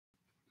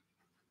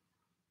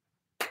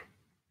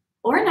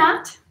or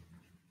not.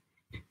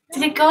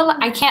 Did it go?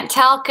 I can't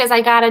tell because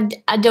I got a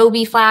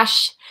Adobe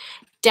Flash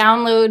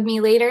download me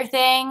later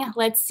thing.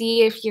 Let's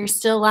see if you're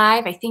still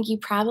live. I think you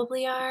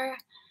probably are,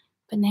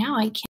 but now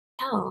I can't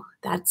tell.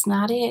 That's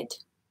not it.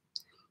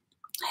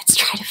 Let's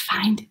try to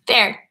find it.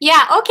 There.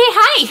 Yeah, okay,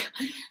 hi.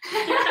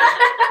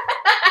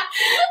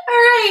 All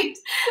right.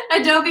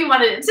 Adobe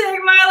wanted to take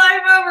my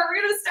life over.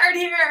 We're going to start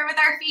here with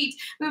our feet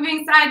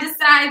moving side to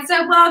side.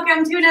 So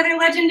welcome to another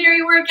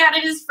legendary workout.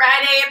 It is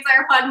Friday. It's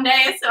our fun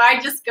day, so I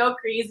just go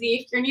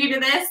crazy. If you're new to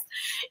this,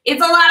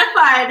 it's a lot of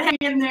fun. Hang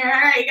in there.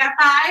 All right, you got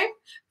 5,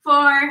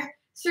 4,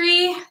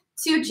 3,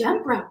 2,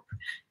 jump rope.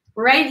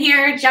 Right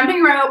here,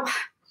 jumping rope.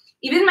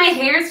 Even my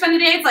hair is fun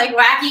today. It's like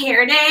wacky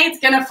hair day. It's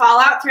going to fall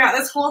out throughout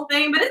this whole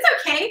thing, but it's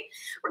okay.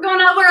 We're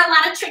going over a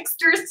lot of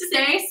tricksters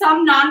today.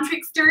 Some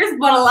non-tricksters,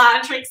 but a lot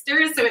of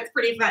tricksters, so it's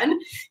pretty fun.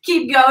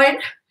 Keep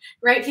going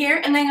right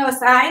here, and then go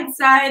side,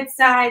 side,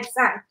 side,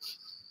 side.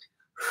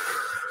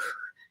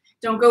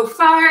 Don't go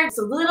far. Just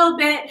a little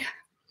bit.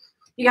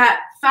 You got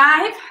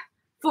 5,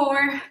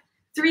 4,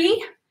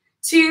 3,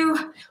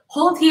 2,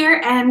 hold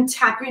here and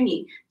tap your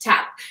knee,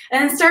 tap.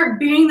 And then start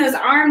bringing those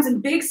arms in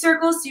big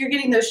circles so you're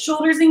getting those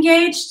shoulders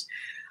engaged.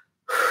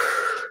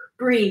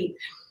 Breathe,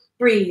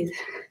 breathe,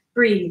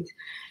 breathe.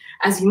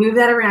 As you move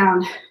that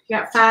around, you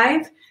got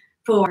 5,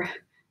 4,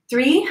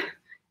 3,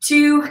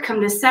 2, come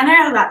to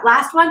center, that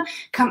last one,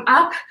 come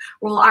up,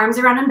 roll arms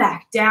around and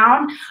back,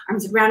 down,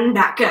 arms around and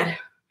back, good.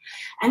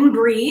 And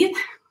breathe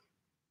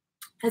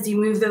as you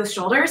move those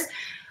shoulders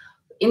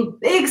in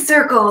big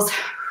circles.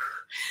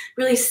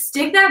 Really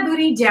stick that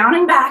booty down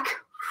and back.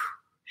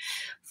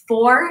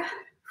 4,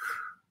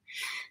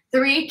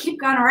 3, keep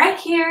going right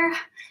here.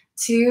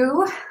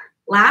 2,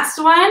 last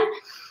one.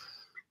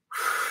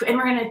 And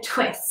we're gonna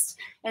twist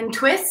and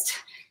twist.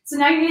 So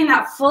now you're getting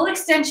that full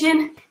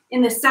extension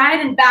in the side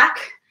and back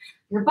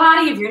of your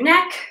body, of your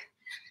neck.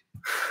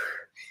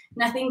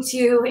 Nothing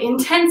too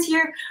intense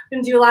here. We're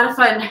gonna do a lot of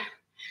fun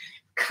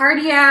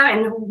cardio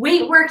and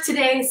weight work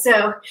today,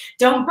 so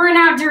don't burn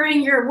out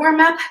during your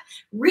warm-up.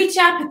 Reach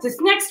up with this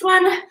next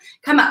one.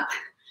 Come up.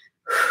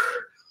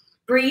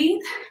 Breathe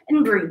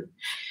and breathe.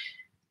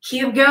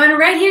 Keep going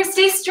right here.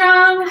 Stay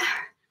strong.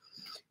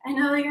 I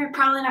know you're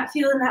probably not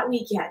feeling that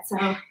weak yet,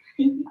 so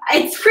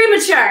it's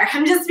premature.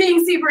 I'm just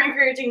being super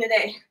encouraging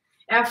today.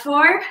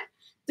 4,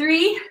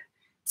 3,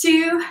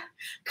 2,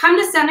 come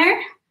to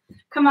center.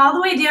 Come all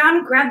the way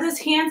down. Grab those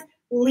hands.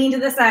 Lean to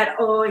the side.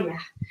 Oh, yeah.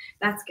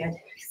 That's good.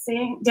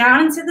 Stay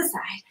down into the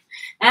side.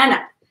 And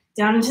up.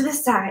 Down into the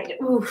side.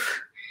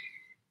 Oof.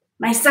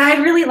 My side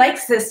really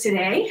likes this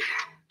today.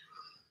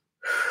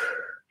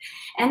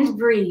 And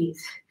breathe.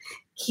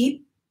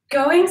 Keep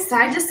going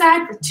side to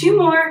side for 2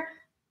 more.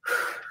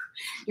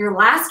 Your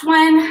last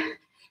one.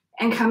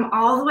 And come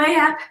all the way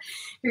up.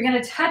 You're going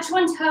to touch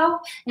one toe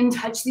and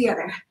touch the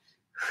other.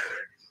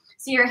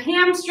 So your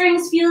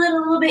hamstrings feel it a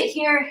little bit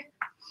here.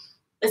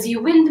 As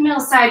you windmill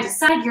side to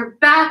side, your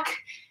back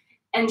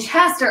and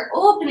chest are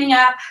opening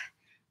up.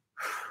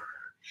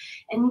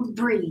 And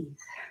breathe.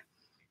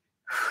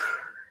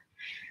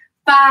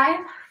 5,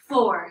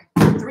 4,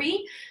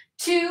 3,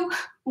 2,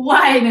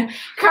 1.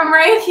 Come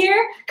right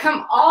here.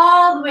 Come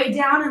all the way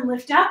down and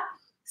lift up.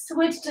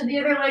 Switch to the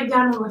other leg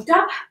down and lift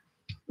up.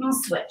 And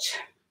switch.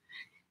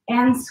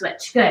 And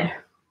switch. Good.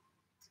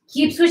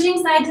 Keep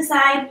switching side to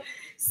side.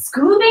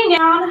 Scooping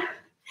down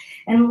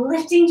and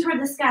lifting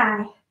toward the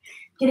sky.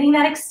 Getting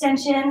that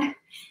extension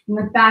in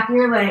the back of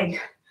your leg.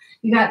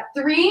 You got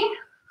 3,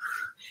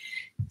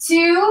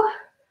 2,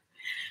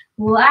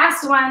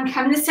 last one.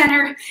 Come to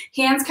center.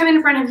 Hands come in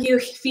front of you.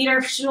 Feet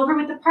are shoulder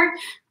width apart.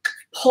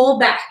 Pull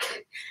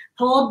back.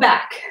 Pull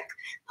back.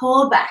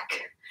 Pull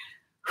back.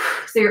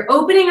 So you're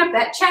opening up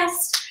that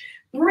chest.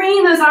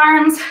 Bringing those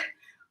arms.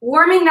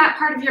 Warming that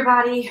part of your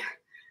body.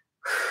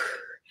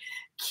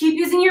 Keep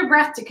using your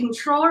breath to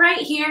control right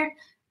here.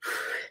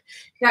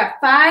 You got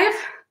 5,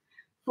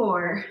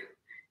 4,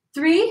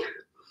 3,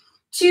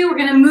 2. We're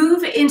gonna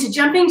move into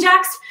jumping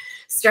jacks,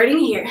 starting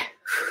here.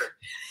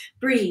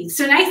 Breathe.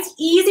 So nice,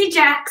 easy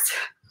jacks.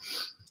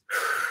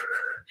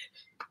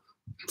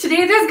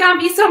 Today there's gonna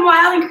be some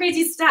wild and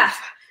crazy stuff.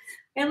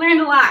 I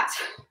learned a lot.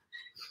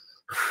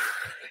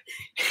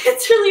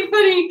 It's really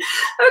funny.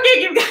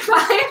 Okay, you've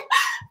got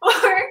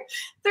 5, 4,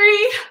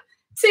 3,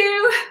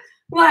 2,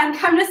 1.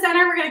 Come to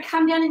center. We're gonna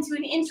come down into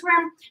an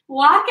inchworm.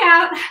 Walk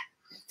out,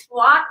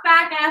 walk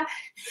back up,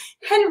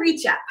 and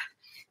reach up.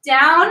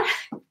 Down,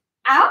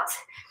 out,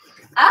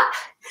 up,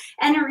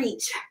 and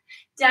reach.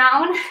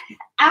 Down,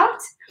 out,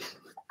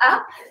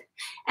 up,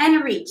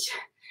 and reach.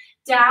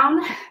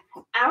 Down,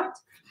 out,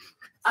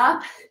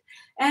 up,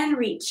 and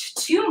reach.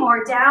 2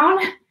 more. Down,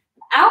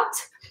 out,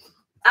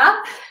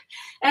 up,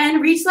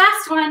 and reach.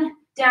 Last one.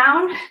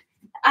 Down,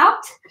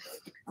 out,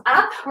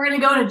 up. We're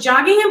going to go into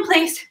jogging in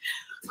place.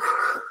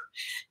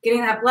 Getting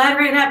that blood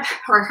rate up,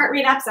 or heart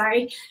rate up,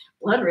 sorry.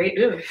 Blood rate,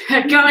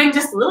 going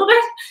just a little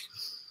bit.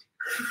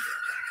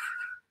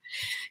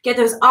 Get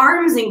those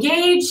arms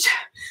engaged.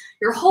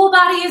 Your whole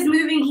body is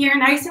moving here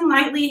nice and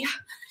lightly.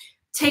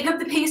 Take up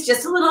the pace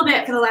just a little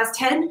bit for the last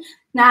 10,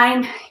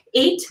 9,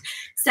 8,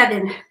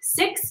 7,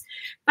 6,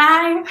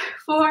 5,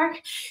 4,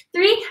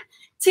 3,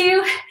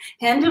 2,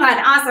 and 1.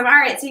 Awesome. All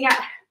right, so you got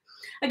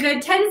a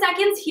good 10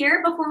 seconds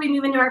here before we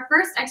move into our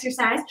first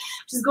exercise,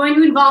 which is going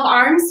to involve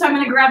arms. So I'm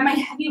going to grab my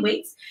heavy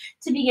weights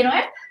to begin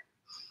with.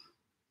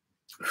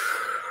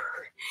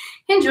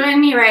 And join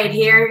me right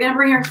here. You're going to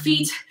bring your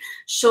feet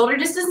shoulder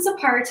distance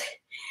apart.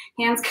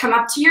 Hands come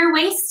up to your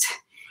waist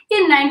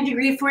in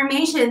 90-degree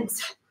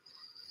formations.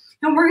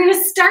 And we're going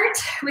to start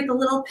with a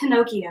little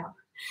Pinocchio.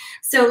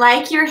 So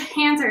like your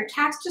hands are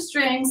attached to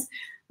strings,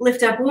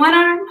 lift up one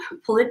arm,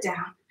 pull it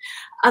down.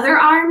 Other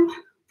arm,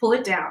 pull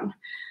it down.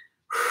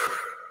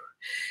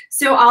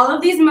 So all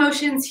of these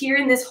motions here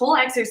in this whole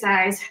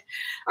exercise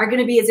are going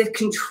to be as if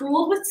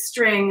controlled with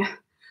string,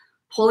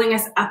 pulling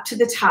us up to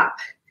the top.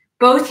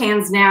 Both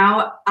hands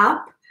now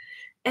up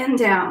and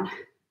down,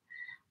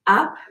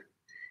 up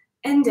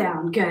and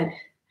down. Good.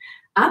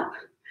 Up,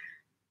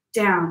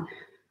 down.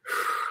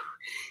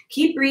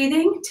 Keep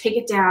breathing. Take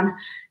it down.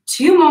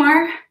 2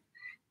 more.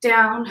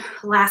 Down.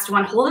 Last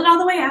one. Hold it all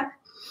the way up.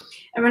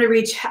 I'm going to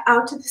reach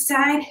out to the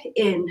side,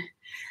 in.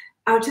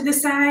 Out to the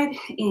side,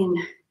 in.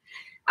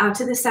 Out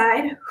to the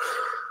side.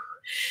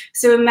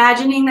 So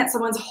imagining that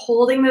someone's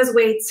holding those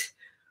weights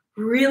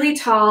really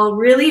tall,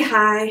 really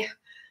high.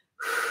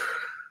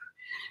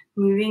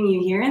 Moving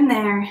you here and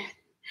there.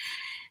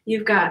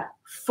 You've got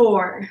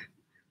 4,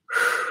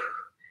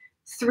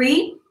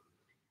 3,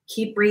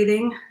 keep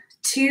breathing,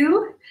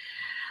 2,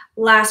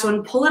 last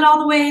one, pull it all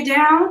the way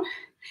down,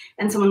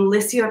 and someone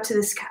lifts you up to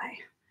the sky.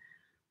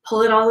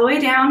 Pull it all the way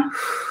down,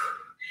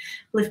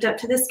 lift up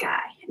to the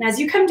sky. And as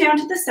you come down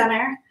to the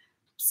center,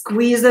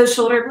 squeeze those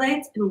shoulder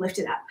blades and lift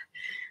it up.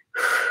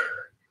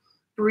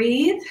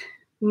 Breathe,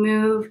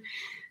 move,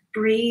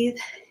 breathe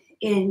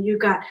in.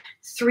 You've got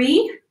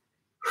 3,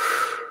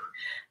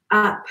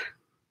 up,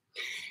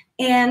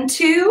 and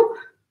 2,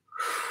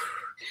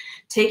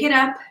 take it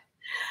up.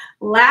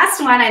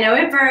 Last one, I know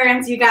it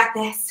burns, you got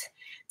this.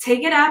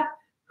 Take it up,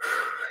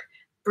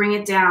 bring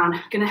it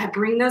down. Gonna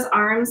bring those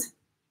arms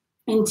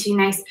into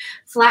nice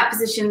flat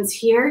positions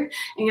here.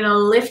 I'm gonna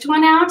lift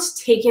one out,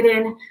 take it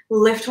in,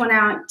 lift one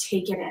out,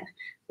 take it in.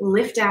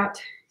 Lift out,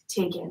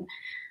 take in.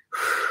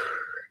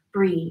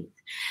 Breathe,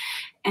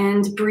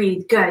 and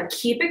breathe, good.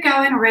 Keep it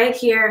going right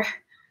here.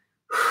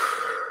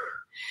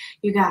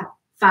 You got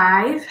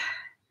 5,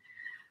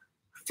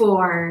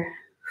 4,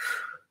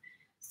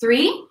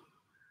 3,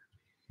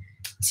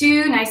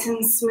 2, nice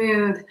and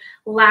smooth.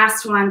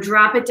 Last one,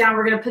 drop it down.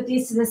 We're gonna put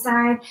these to the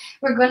side.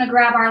 We're gonna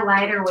grab our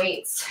lighter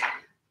weights.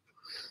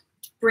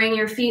 Bring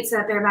your feet so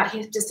that they're about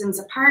hip distance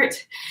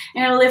apart.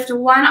 And lift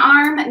one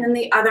arm and then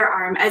the other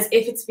arm as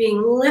if it's being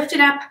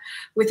lifted up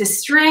with a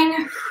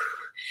string.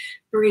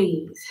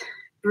 Breathe,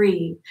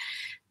 breathe,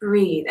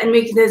 breathe. And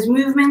make those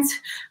movements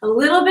a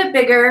little bit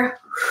bigger.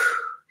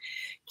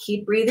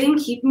 Keep breathing,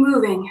 keep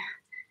moving.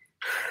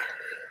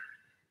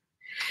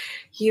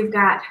 You've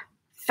got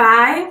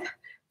 5,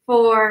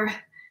 4,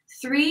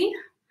 3,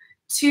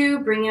 2,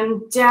 bring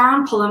them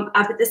down, pull them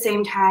up at the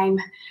same time,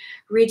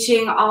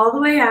 reaching all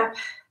the way up.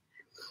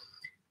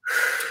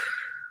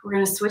 We're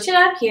gonna switch it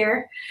up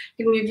here.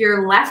 You can move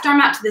your left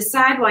arm out to the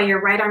side while your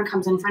right arm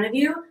comes in front of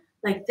you,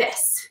 like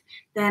this.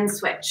 Then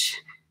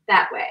switch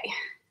that way,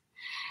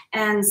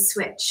 and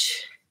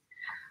switch.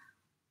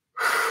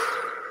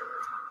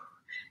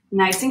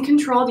 Nice and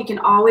controlled. You can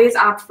always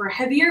opt for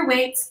heavier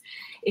weights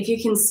if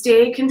you can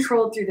stay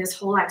controlled through this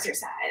whole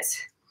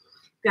exercise.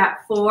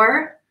 Got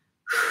 4,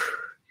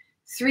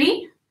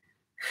 3,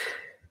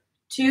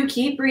 2,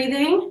 keep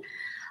breathing.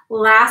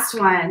 Last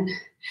one.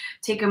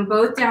 Take them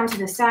both down to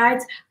the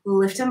sides,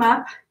 lift them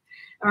up.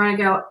 We're gonna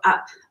go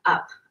up,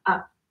 up,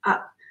 up,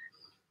 up.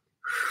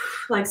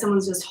 Like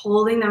someone's just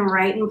holding them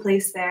right in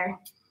place there.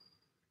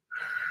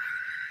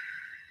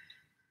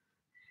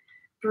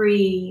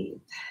 Breathe.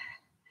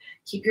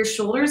 Keep your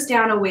shoulders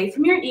down away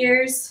from your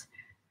ears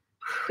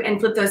and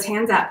flip those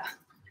hands up,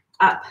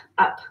 up,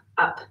 up,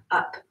 up,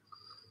 up.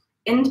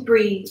 And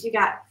breathe. You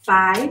got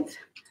 5,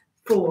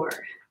 4,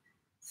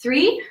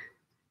 3,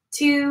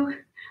 2,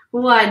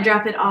 1.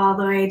 Drop it all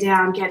the way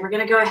down. Good. We're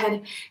going to go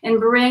ahead and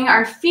bring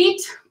our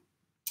feet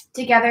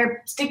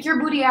together. Stick your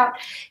booty out.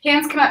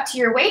 Hands come up to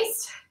your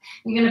waist.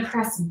 You're going to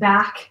press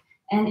back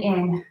and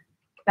in,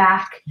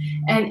 back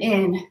and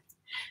in.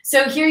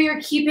 So here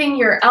you're keeping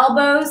your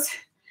elbows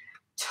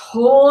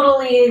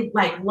totally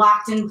like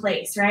locked in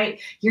place, right?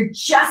 You're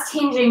just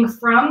hinging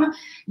from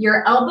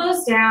your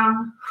elbows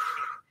down.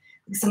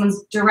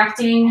 Someone's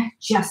directing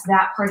just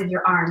that part of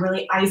your arm,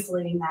 really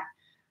isolating that.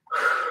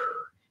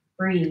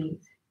 Breathe.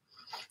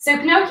 So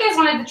Pinocchio is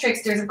one of the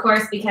tricksters, of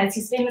course, because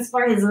he's famous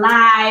for his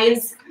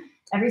lies.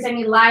 Every time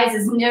he lies,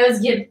 his nose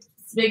gets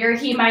bigger.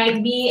 He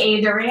might be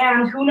a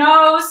Duran. Who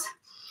knows?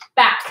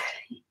 Back.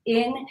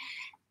 In.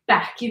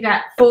 Back. You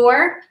got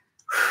 4,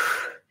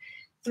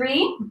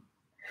 3,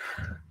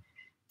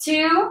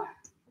 2,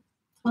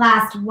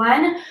 last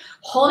one.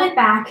 Hold it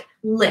back.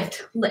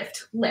 Lift,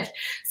 lift, lift.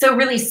 So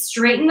really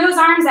straighten those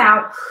arms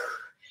out.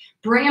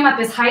 Bring them up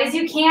as high as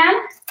you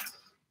can.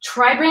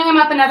 Try bringing them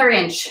up another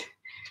inch.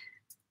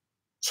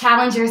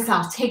 Challenge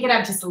yourself. Take it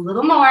up just a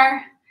little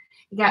more.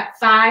 You got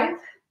 5,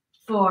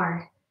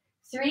 4,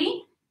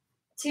 3,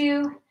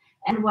 2,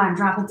 and 1.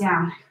 Drop it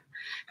down.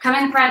 Come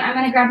in front. I'm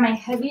going to grab my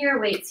heavier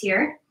weights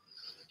here.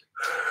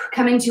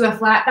 Come into a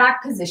flat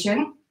back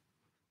position.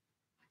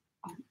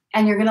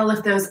 And you're going to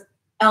lift those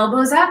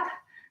elbows up,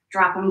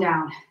 drop them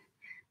down.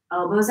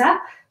 Elbows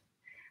up,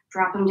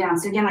 drop them down.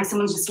 So again, like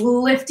someone's just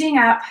lifting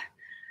up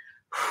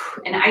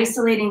and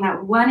isolating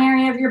that one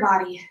area of your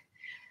body.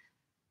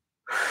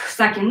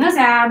 Suck in those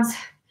abs.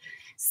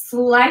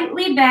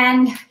 Slightly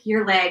bend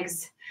your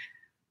legs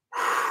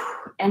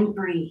and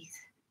breathe.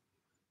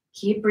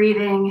 Keep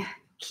breathing,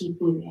 keep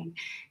moving.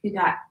 You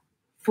got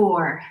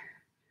 4,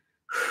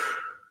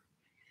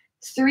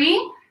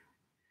 3,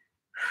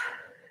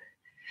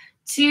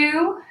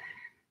 2,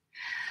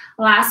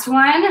 last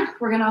one.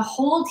 We're gonna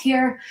hold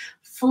here.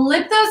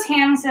 Flip those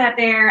hands so that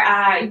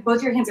they're,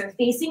 both your hands are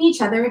facing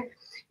each other.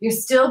 You're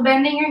still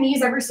bending your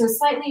knees ever so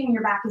slightly and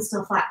your back is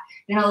still flat.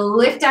 You're gonna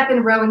lift up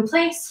and row in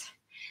place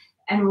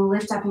and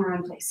lift up and row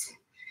in place.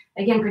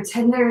 Again,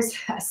 pretend there's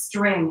a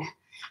string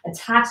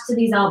attached to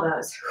these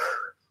elbows.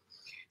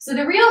 So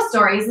the real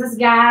story is this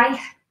guy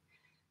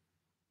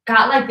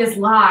got like this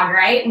log,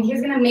 right? And he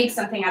was gonna make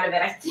something out of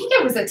it. I think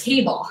it was a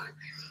table.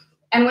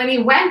 And when he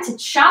went to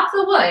chop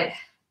the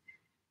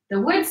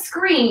wood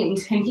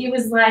screamed, and he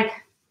was like,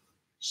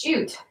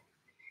 shoot,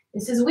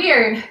 this is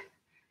weird.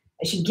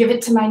 I should give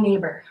it to my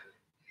neighbor,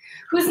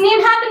 whose name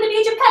happened to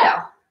be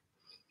Geppetto.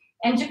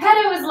 And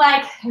Geppetto was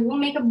like, I will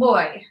make a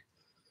boy.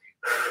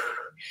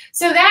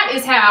 So that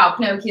is how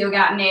Pinocchio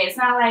got made. It's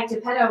not like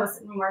Geppetto was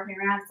sitting working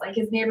around. It's like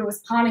his neighbor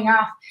was pawning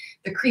off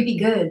the creepy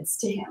goods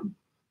to him.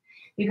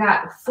 You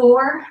got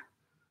 4,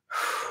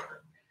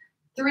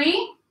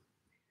 3,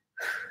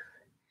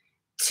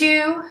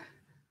 2,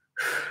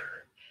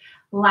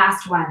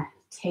 last one.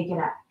 Take it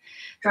up.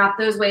 Drop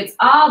those weights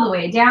all the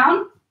way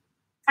down.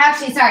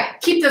 Actually, sorry,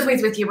 keep those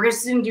weights with you. We're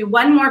just gonna do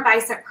one more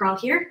bicep curl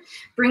here.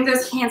 Bring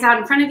those hands out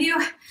in front of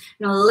you.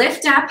 Now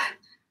lift up,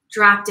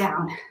 drop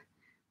down.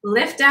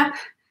 Lift up,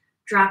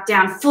 drop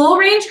down. Full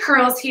range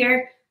curls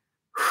here.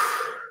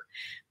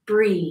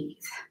 Breathe.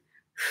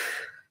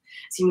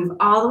 So you move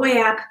all the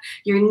way up.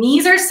 Your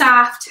knees are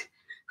soft.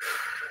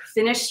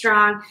 Finish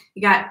strong.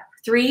 You got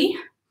 3,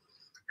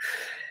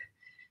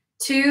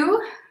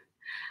 2,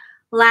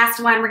 last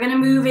one. We're gonna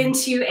move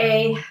into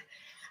a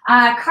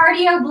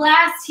cardio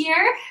blast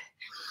here.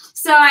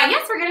 So I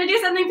guess we're gonna do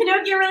something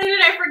Pinocchio related.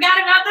 I forgot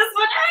about this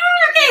one.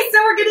 Okay,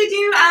 so we're gonna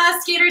do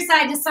skater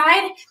side to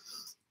side.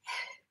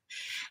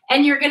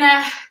 And you're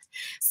gonna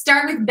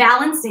start with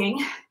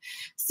balancing.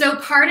 So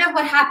part of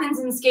what happens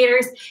in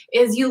skaters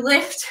is you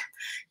lift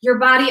your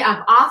body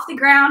up off the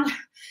ground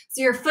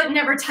so your foot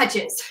never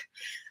touches.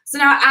 So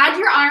now add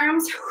your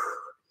arms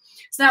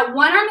so that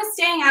one arm is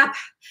staying up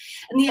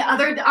and the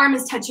other arm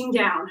is touching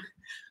down.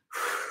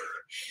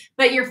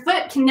 But your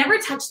foot can never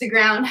touch the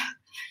ground,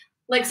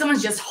 like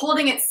someone's just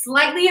holding it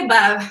slightly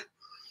above,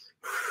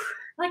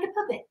 like a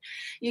puppet.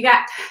 You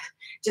got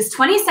just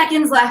 20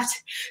 seconds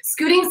left,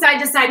 scooting side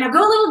to side. Now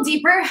go a little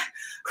deeper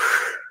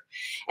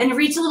and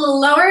reach a little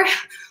lower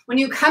when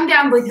you come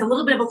down with a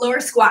little bit of a lower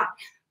squat.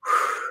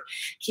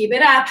 Keep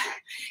it up.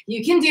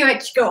 You can do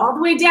it. Go all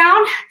the way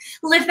down,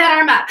 lift that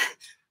arm up.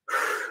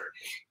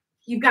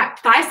 You've got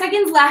 5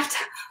 seconds left,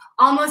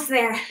 almost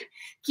there.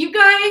 Keep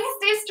going,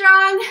 stay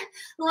strong.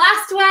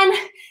 Last one.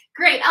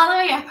 Great, all the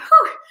way up.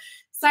 Whew.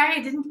 Sorry,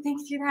 I didn't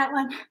think through that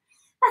one.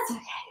 That's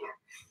okay.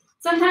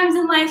 Sometimes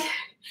in life,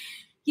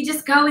 you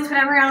just go with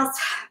whatever else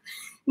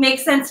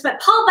makes sense.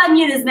 But Paul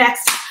Bunyan is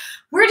next.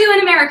 We're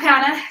doing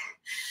Americana.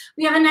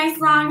 We have a nice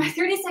long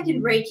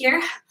 30-second break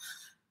here.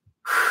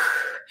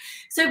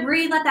 So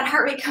breathe, let that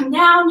heart rate come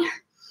down.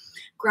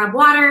 Grab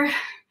water,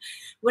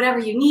 whatever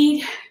you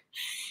need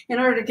in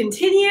order to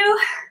continue.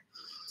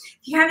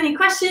 If you have any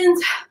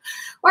questions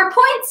or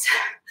points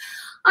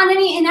on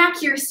any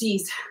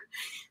inaccuracies,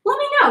 let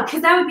me know,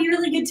 because that would be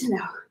really good to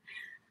know.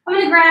 I'm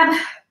gonna grab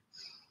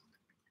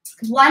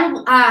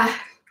one, I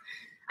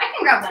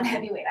can grab one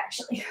heavyweight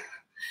actually.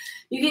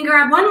 You can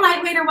grab one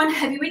lightweight or one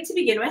heavyweight to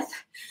begin with.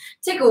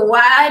 Take a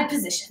wide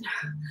position.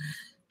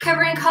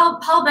 Covering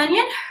Paul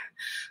Bunyan.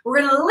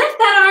 We're gonna lift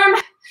that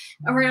arm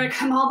and we're gonna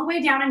come all the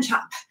way down and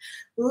chop.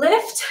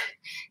 Lift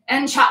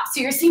and chop. So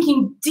you're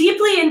sinking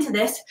deeply into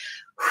this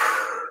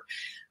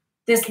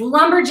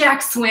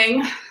lumberjack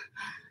swing,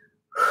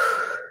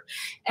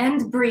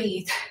 and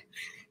breathe.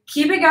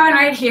 Keep it going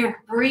right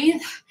here.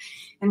 Breathe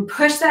and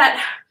push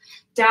that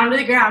down to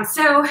the ground.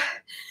 So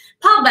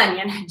Paul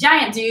Bunyan,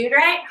 giant dude,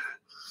 right?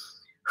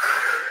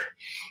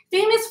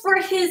 Famous for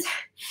his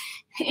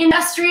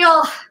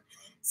industrial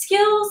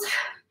skills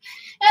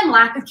and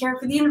lack of care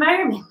for the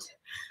environment.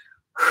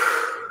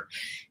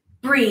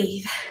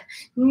 Breathe,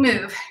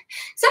 move.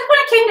 Except when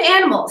it came to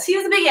animals. He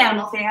was a big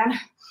animal fan.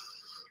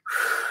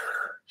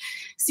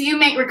 So you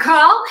may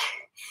recall,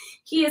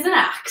 he is an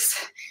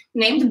ox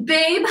named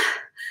Babe.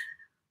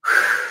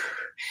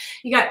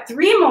 You got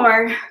 3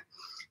 more.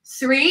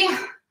 3,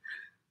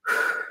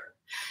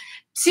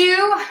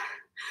 2.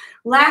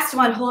 Last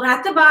one. Hold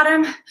at the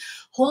bottom.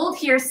 Hold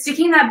here,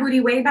 sticking that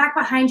booty way back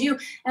behind you,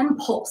 and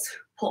pulse,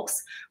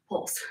 pulse,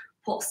 pulse,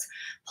 pulse,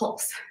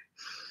 pulse.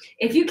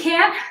 If you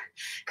can,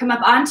 come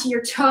up onto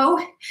your toe,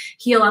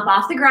 heel up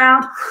off the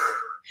ground.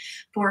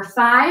 4,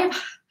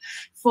 5,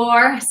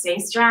 4, stay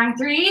strong.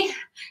 3,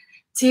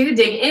 2,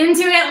 dig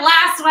into it.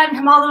 Last one,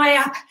 come all the way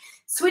up.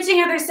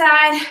 Switching other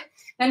side,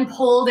 and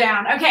pull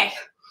down. Okay,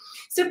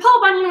 so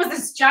Paul Bunyan was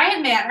this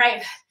giant man,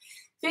 right?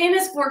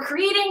 Famous for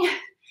creating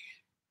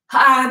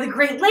the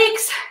Great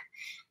Lakes,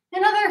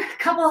 another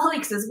couple of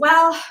lakes as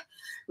well,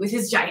 with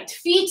his giant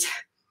feet.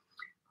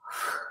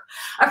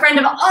 A friend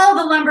of all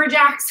the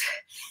lumberjacks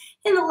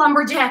in the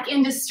lumberjack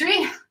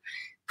industry.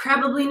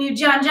 Probably knew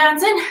John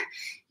Johnson.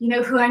 You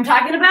know who I'm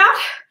talking about.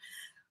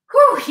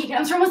 Whew, he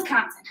comes from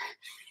Wisconsin.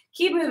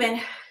 Keep moving.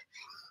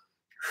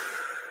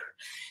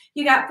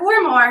 You got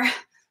 4 more.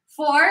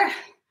 4,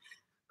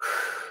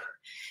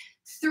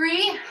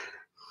 3,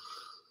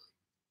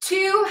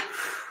 2,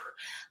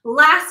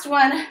 last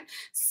one.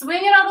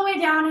 Swing it all the way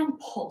down and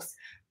pulse,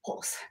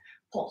 pulse,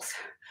 pulse.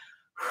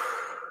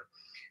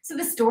 So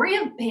the story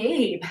of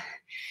Babe.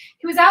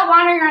 He was out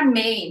wandering on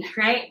Maine,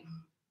 right?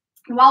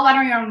 While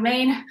wandering on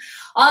Maine,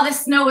 all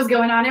this snow was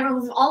going on.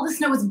 All the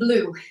snow was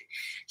blue.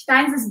 He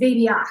finds this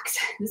baby ox.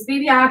 This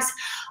baby ox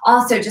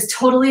also just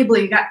totally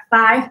blue. You got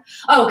 5.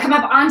 Oh, come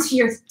up onto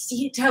your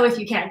toe if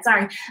you can.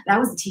 Sorry, that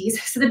was a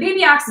tease. So the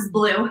baby ox is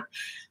blue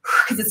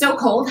because it's so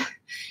cold.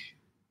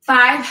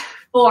 5,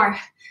 4,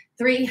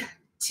 3,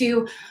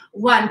 2,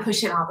 1.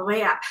 Push it all the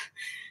way up.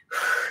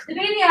 The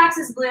baby ox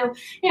is blue.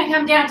 You're gonna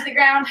come down to the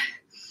ground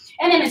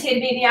and imitate a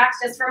baby ox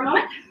just for a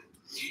moment.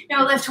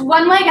 Now lift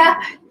one leg up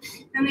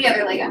and the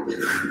other leg up.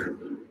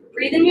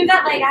 Breathe and move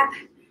that leg up,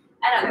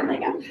 another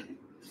leg up.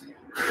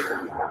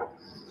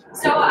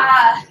 So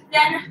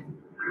then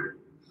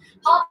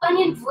Paul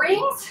Bunyan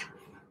brings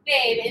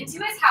Babe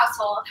into his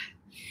household.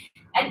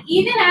 And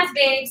even as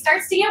Babe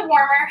starts to get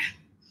warmer,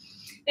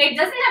 Babe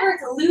doesn't ever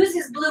lose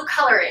his blue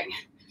coloring.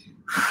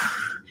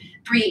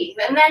 Breathe.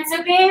 And then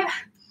so Babe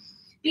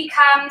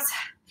becomes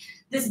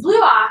this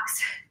blue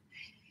ox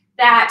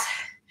that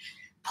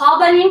Paul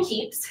Bunyan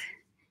keeps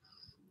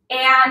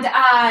and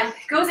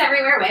goes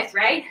everywhere with,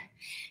 right?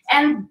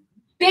 And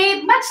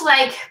Babe, much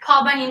like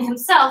Paul Bunyan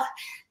himself,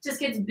 just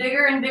gets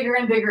bigger and bigger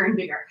and bigger and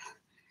bigger.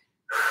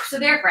 So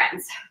they're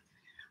friends.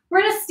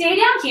 We're gonna stay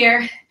down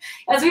here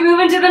as we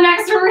move into the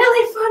next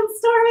really fun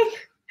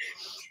story.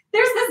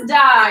 There's this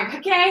dog,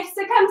 okay?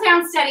 So come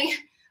down steady.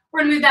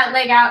 We're gonna move that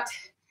leg out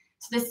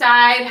to the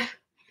side,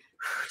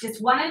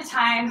 just one at a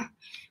time,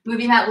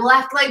 moving that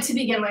left leg to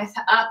begin with,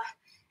 up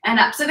and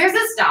up. So there's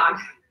this dog.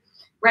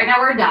 Right now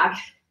we're a dog.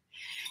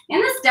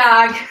 And this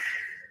dog,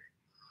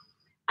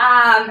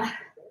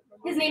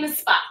 his name is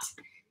Spot,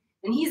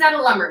 and he's at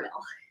a lumber mill.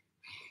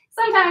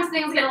 Sometimes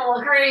things get a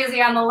little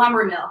crazy on the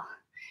lumber mill,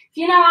 if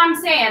you know what I'm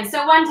saying.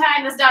 So one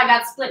time this dog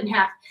got split in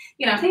half.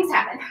 You know, things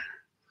happen.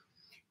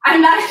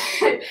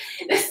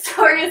 This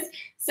story is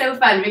so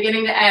fun,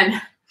 beginning to end.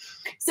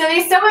 So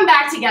they sew him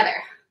back together.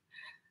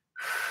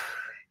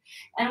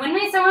 And when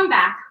they sew him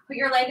back, put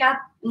your leg up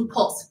and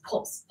pulse,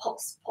 pulse,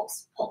 pulse,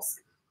 pulse, pulse.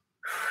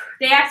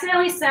 They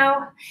accidentally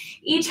sew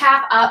each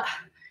half up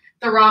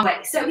the wrong way.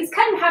 So he's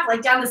cut in half,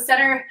 like down the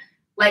center,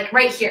 like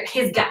right here,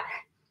 his gut.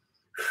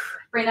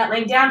 Bring that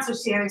leg down,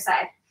 switch to the other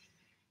side.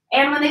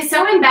 And when they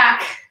sew him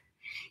back,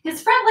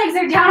 his front legs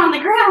are down on the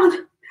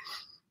ground,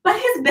 but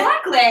his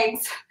back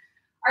legs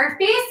are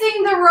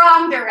facing the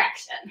wrong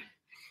direction.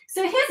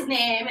 So his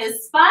name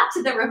is Spot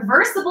the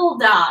Reversible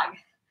Dog.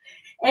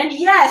 And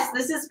yes,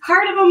 this is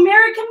part of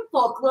American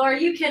folklore.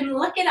 You can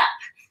look it up.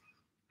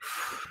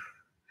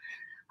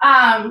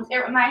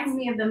 It reminds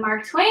me of the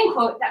Mark Twain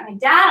quote that my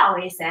dad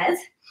always says,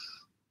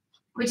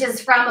 which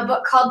is from a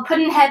book called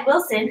Pudd'nhead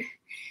Wilson,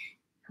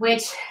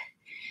 which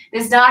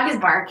this dog is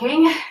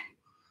barking.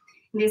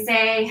 And they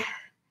say,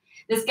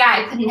 this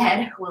guy,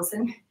 Pudd'nhead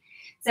Wilson,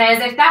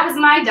 says, if that was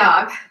my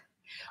dog,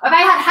 or if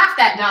I had half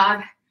that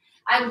dog,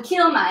 I would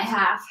kill my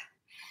half.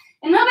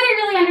 And nobody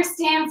really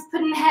understands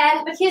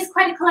Pudd'nhead, but he is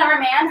quite a clever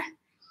man.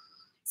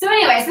 So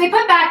anyway, so they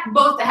put back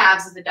both the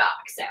halves of the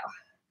dog. So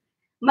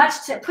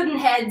much to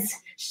Pudd'nhead's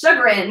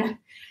chagrin,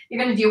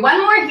 you're gonna do one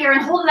more here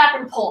and hold it up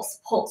and pulse,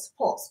 pulse,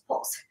 pulse,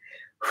 pulse.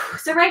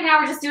 So right now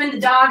we're just doing the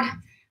dog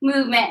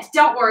movement.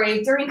 Don't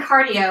worry, during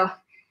cardio,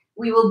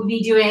 we will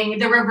be doing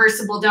the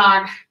reversible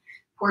dog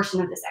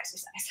portion of this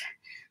exercise.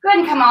 Go ahead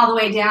and come all the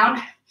way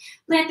down.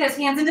 Plant those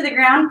hands into the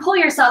ground, pull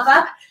yourself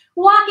up,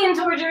 walk in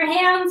towards your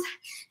hands,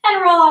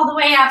 and roll all the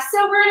way up.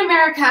 So we're in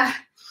America.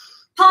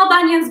 Paul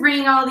Bunyan's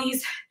bringing all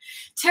these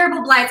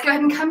terrible blights. Go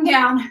ahead and come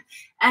down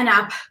and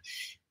up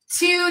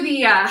to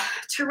the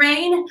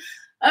terrain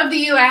of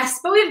the US.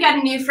 But we've got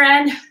a new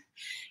friend.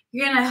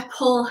 You're gonna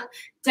pull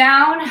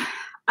down,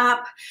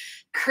 up,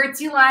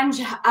 curtsy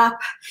lunge, up,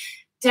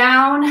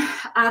 down,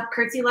 up,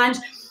 curtsy lunge.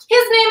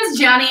 His name is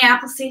Johnny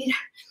Appleseed,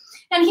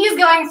 and he's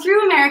going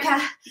through America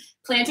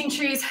planting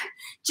trees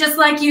just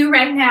like you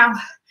right now.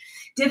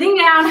 Dipping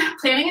down,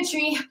 planting a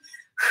tree,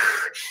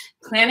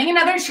 planting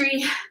another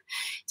tree,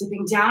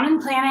 Dipping down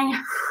and planning.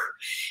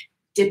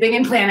 Dipping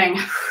and planning.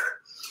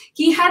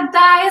 He had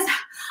thighs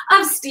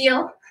of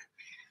steel.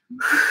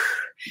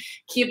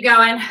 Keep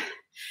going.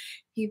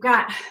 You've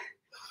got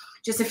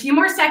just a few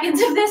more seconds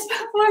of this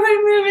before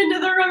we move into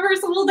the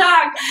reversible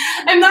dog.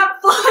 I'm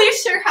not fully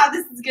sure how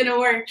this is gonna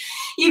work.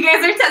 You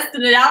guys are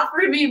testing it out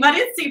for me, but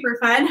it's super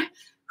fun.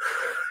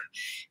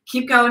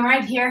 Keep going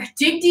right here.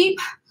 Dig deep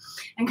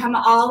and come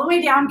all the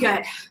way down.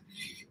 Good.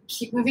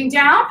 Keep moving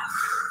down.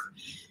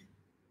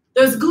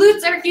 Those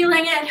glutes are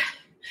feeling it.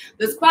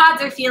 Those quads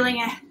are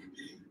feeling it.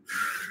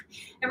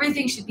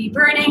 Everything should be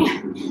burning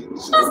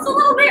just a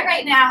little bit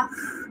right now.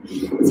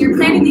 So you're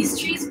planting these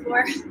trees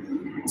for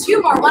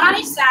 2 more, 1 on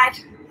each side.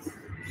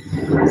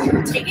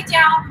 Take it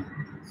down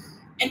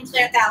and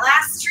plant that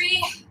last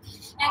tree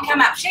and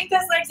come up. Shake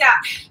those legs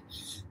out.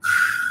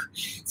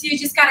 So you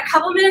just got a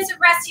couple minutes of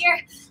rest here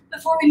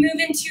before we move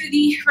into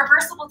the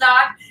reversible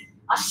dog.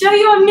 I'll show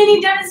you a mini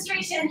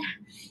demonstration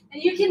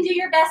and you can do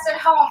your best at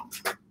home.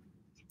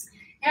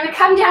 You're gonna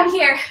come down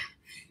here.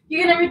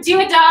 You're gonna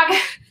do a dog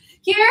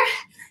here,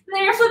 and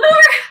then you're flip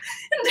over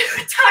and do a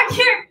dog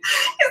here,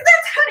 because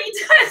that's what he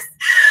does.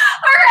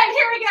 All right,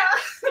 here we go.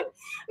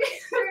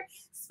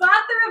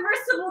 Spot the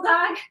reversible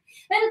dog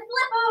and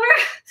flip over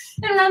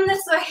and run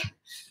this way.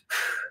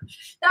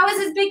 That was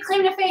his big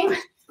claim to fame.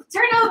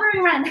 Turn over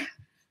and run.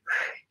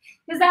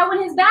 Is that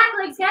when his back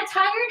legs got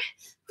tired?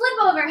 Flip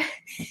over.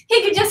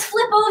 He could just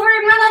flip over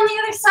and run on the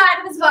other side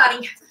of his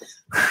body.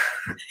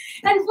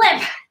 And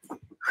flip.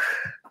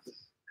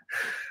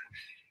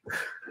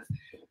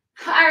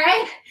 All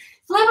right,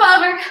 flip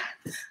over.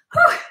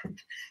 Whew.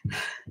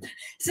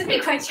 This would be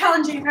quite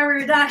challenging if I were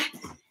a dog.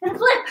 And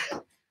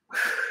flip.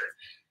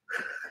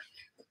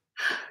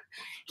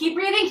 Keep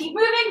breathing, keep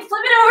moving,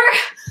 flip it over.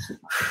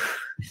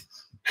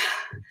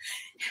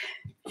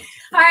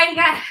 All right, you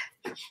got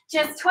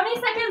just 20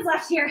 seconds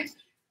left here.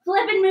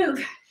 Flip and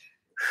move.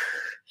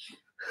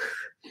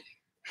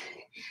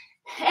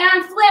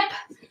 And flip.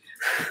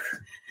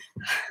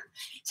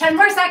 10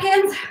 more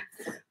seconds.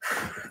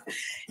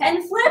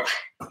 And flip.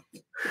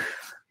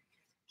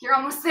 You're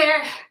almost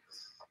there.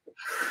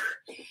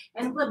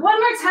 And flip one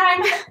more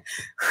time.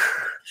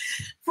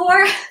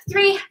 4,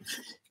 3,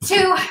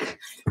 2,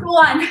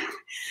 1.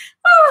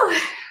 Woo.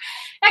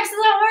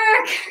 Excellent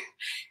work.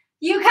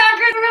 You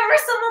conquered the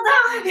reversible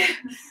dog.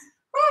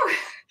 Woo.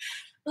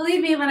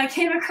 Believe me, when I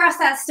came across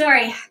that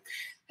story,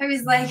 I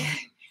was like,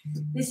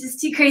 this is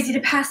too crazy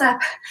to pass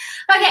up.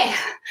 Okay,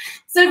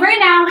 so right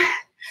now,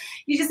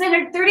 you just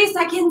entered 30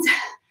 seconds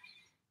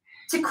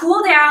to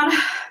cool down,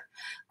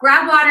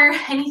 grab water,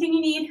 anything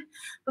you need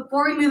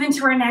before we move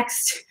into our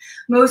next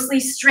mostly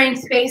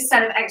strength-based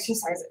set of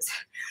exercises.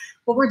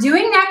 What we're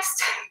doing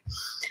next,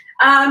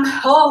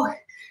 oh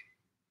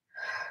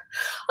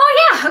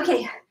yeah,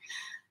 okay.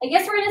 I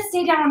guess we're gonna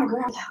stay down on the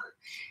ground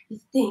though, I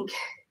think.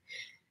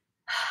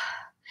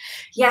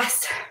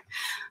 Yes,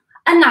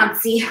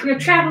 Anansi, we're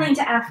traveling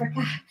to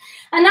Africa.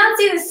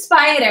 Anansi the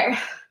spider.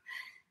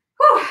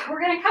 Whew,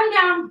 we're gonna come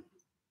down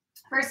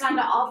first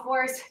onto all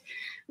fours.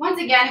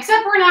 Once again,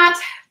 except we're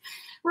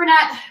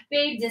not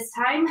babe this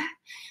time.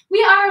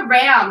 We are a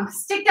ram.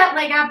 Stick that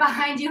leg out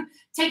behind you,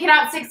 take it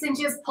out 6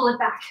 inches, pull it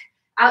back.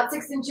 Out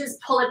 6 inches,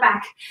 pull it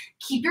back.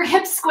 Keep your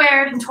hips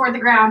squared and toward the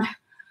ground.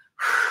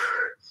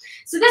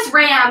 So this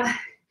ram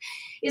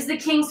is the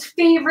king's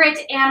favorite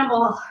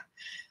animal.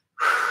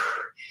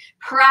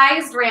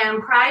 Prized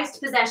ram,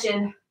 prized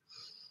possession.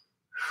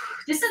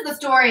 This is the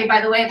story,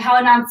 by the way, of how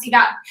Anansi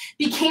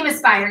became a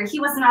spider. He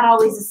was not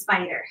always a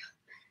spider.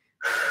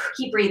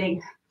 Keep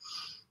breathing.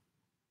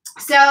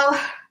 So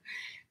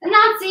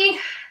Anansi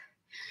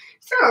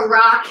threw a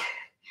rock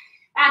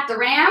at the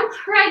ram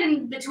right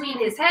in between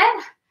his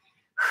head.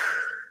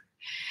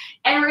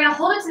 And we're gonna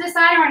hold it to the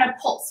side and we're gonna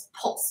pulse,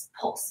 pulse,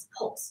 pulse,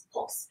 pulse,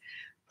 pulse,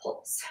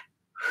 pulse.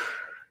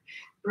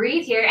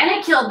 Breathe here, and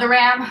it killed the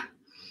ram.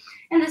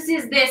 And this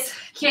is this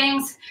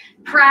king's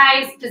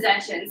prized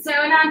possession. So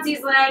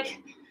Anansi's like,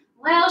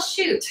 well,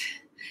 shoot.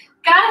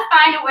 Gotta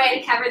find a way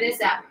to cover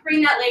this up.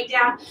 Bring that leg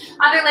down,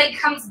 other leg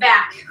comes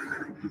back.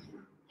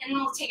 And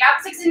we'll take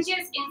out 6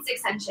 inches, in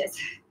 6 inches.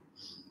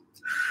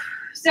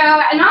 So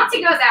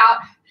Anansi goes out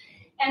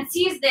and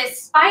sees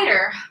this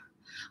spider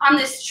on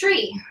this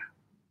tree,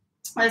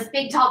 this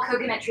big tall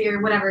coconut tree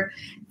or whatever,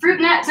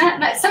 fruit nut,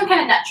 some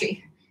kind of nut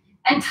tree,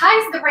 and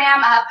ties the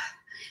ram up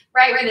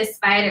right where this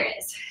spider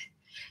is.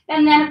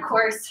 And then, of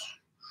course,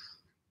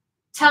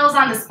 tells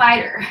on the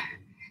spider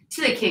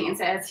to the king and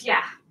says,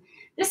 yeah,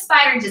 this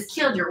spider just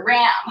killed your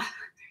ram.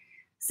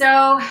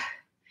 So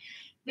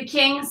the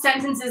king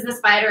sentences the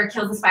spider or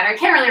kills the spider. I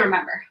can't really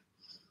remember.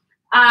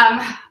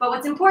 But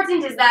what's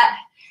important is that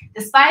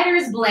the spider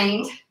is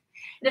blamed.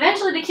 And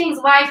eventually the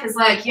king's wife is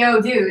like,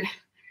 yo, dude,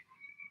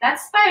 that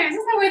spider,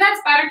 there's no way that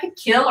spider could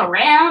kill a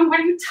ram. What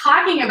are you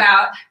talking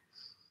about?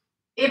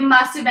 It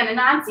must have been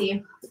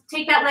Anansi.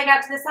 Take that leg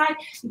out to the side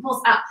and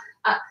pulls up,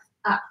 up,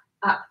 up,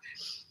 up.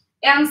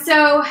 And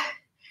so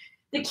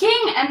the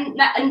king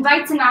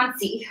invites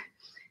Anansi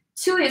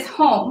to his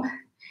home.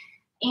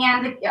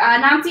 And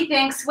Anansi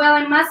thinks, well,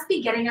 I must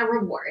be getting a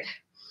reward.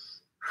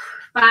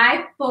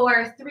 5,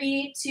 4,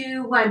 3,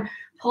 2, 1.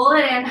 Pull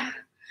it in.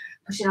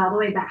 Push it all the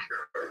way back.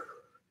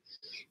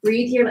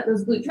 Breathe here. Let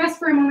those glutes rest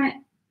for a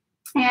moment.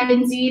 And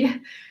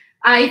indeed,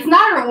 it's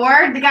not a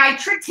reward. The guy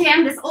tricked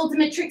him, this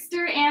ultimate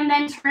trickster, and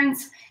then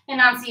turns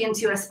Anansi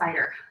into a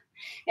spider.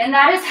 And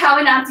that is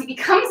how Anansi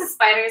becomes a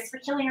spider, is for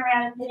killing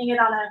around and hitting it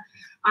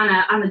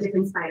on a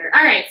different spider.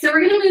 All right, so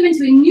we're going to move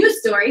into a new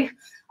story.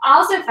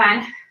 Also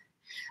fun.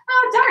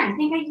 Oh, darn, I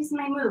think I used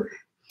my move.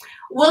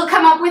 We'll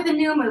come up with a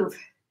new move.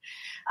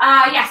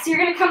 So you're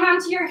going to come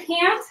onto your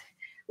hands,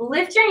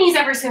 lift your knees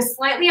ever so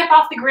slightly up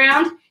off the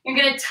ground. You're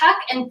going to tuck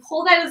and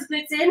pull those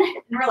glutes in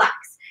and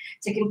relax.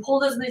 Tuck and pull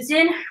those glutes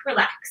in,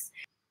 relax.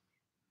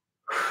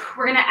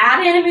 We're going to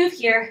add in a move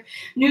here.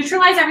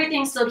 Neutralize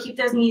everything, still keep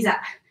those knees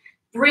up.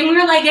 Bring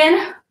your leg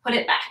in, put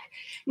it back.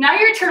 Now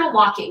you're turtle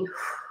walking.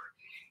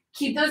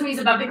 Keep those knees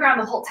above the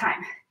ground the whole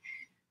time.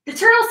 The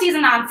turtle sees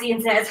Anansi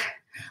and says,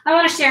 I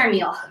want to share a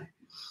meal.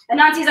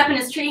 Anansi's up in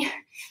his tree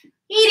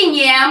eating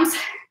yams,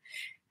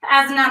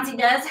 as Anansi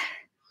does.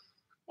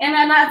 And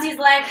Anansi's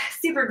like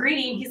super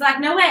greedy. He's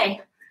like, no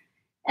way.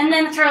 And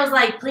then the turtle's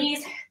like,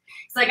 please.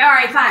 He's like, all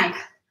right, fine.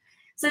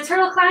 So the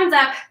turtle climbs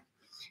up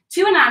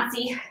to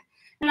Anansi.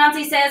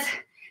 Anansi says,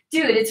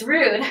 dude, it's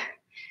rude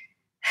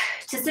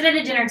to sit at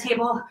a dinner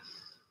table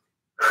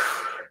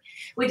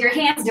with your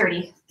hands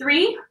dirty.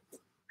 3,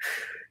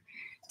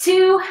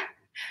 2,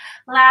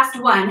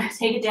 last 1.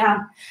 Take it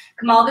down.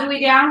 Come all the way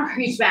down,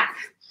 reach back.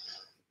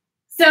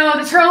 So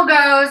the turtle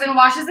goes and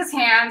washes his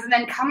hands and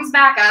then comes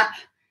back up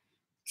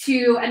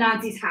to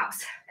Anansi's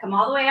house. Come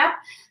all the way up.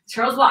 The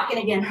turtle's walking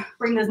again.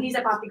 Bring those knees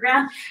up off the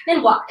ground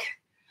and walk.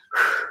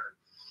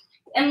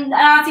 And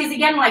Anansi's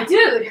again like,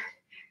 dude,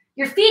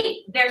 your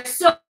feet, they're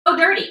so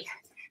dirty.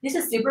 This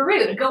is super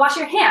rude. Go wash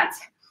your hands.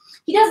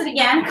 He does it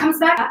again, comes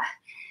back up.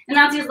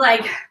 Anansi's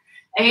like,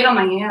 I ate all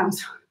my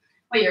yams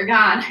while you're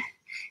gone.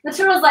 The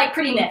turtle's like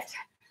pretty miffed.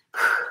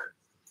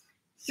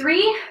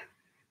 3,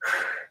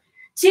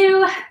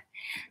 2,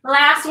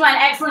 last 1.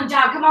 Excellent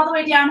job. Come all the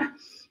way down.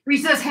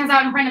 Reach those hands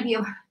out in front of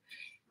you.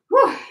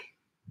 Whew.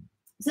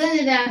 So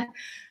then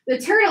the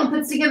turtle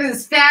puts together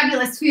this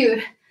fabulous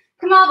food.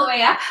 Come all the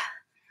way up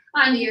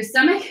onto your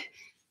stomach.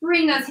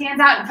 Bring those hands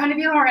out in front of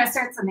you, and we're going to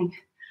start swimming.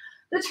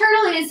 The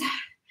turtle is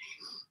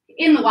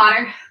in the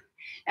water,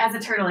 as the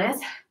turtle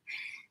is.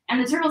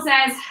 And the turtle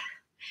says,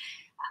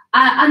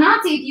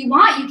 Anansi, if you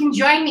want, you can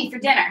join me for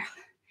dinner.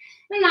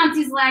 And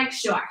Anansi's like,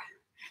 sure.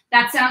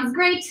 That sounds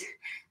great.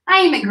 I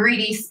am a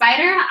greedy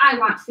spider. I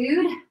want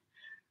food.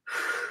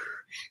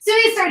 So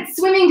he starts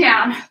swimming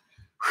down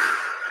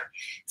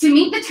to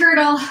meet the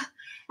turtle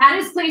at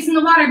his place in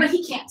the water, but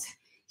he can't.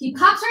 He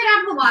pops right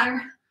out of the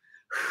water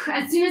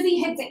as soon as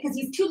he hits it because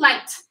he's too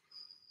light.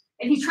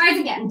 And he tries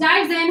again,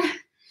 dives in,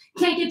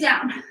 can't get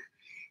down.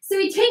 So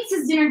he takes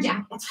his dinner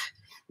jacket,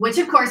 which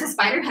of course a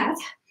spider has,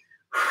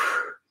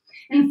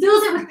 and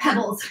fills it with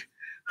pebbles.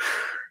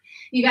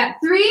 You got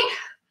 3,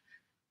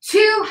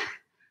 2,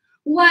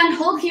 1,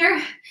 hold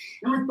here,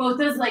 and with both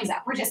those legs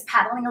up. We're just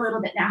paddling a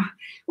little bit now.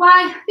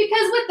 Why?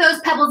 Because with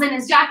those pebbles in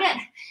his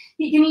jacket,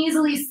 he can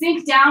easily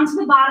sink down to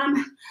the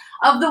bottom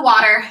of the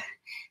water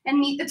and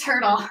meet the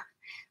turtle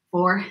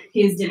for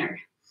his dinner.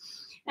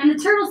 And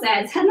the turtle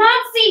says,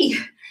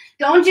 Anansi,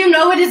 don't you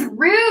know it is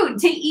rude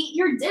to eat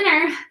your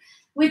dinner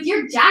with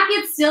your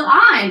jacket still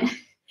on?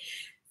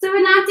 So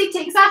Anansi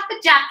takes off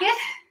the jacket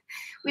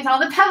with all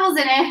the pebbles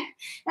in it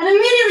and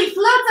immediately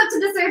floats up to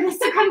the surface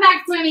to come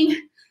back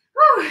swimming.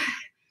 Whew.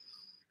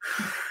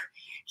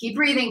 Keep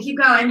breathing, keep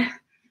going.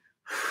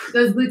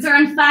 Those glutes are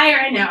on fire,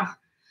 I know.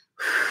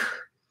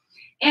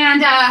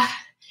 And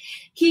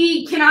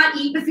he cannot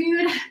eat the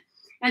food,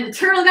 and the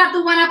turtle got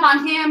the one up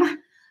on him,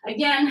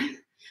 again,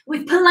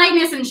 with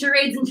politeness and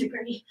charades and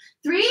trickery.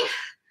 3,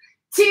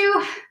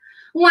 2,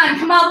 1,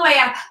 come all the way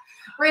up.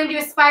 We're gonna do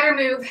a spider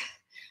move.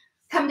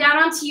 Come down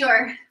onto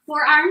your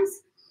forearms,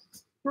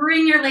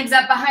 bring your legs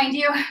up behind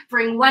you,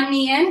 bring one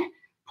knee in,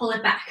 pull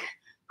it back.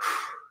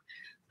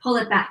 Pull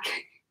it back.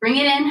 Bring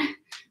it in,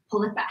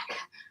 pull it back.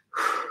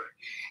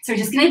 So we're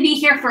just gonna be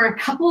here for a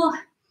couple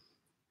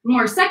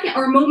more seconds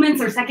or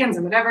moments or seconds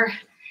or whatever.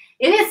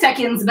 It is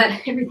seconds, but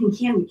everything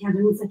can be counted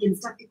in seconds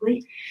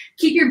technically.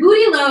 Keep your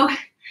booty low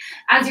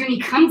as your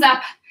knee comes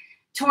up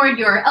toward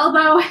your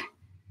elbow.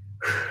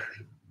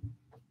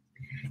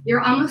 You're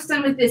almost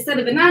done with this set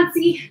of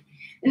Anansi.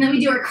 And then we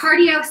do our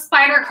cardio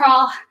spider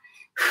crawl.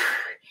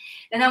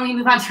 And then we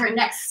move on to our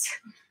next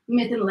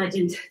myth and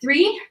legend.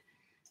 3,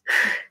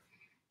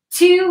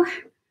 2,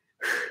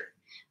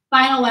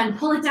 final 1.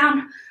 Pull it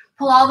down,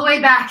 pull all the way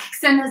back,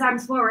 extend those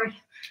arms forward.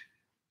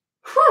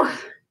 Whew.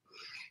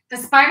 The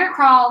spider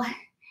crawl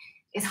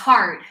is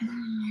hard.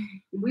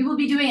 We will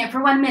be doing it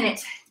for 1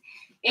 minute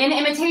in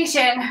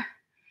imitation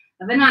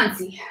of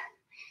Anansi.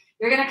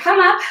 You're gonna come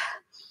up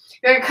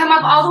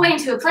all the way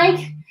into a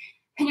plank,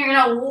 and you're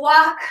gonna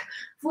walk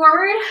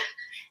forward,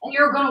 and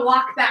you're gonna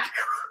walk back,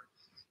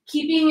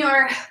 keeping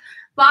your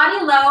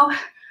body low,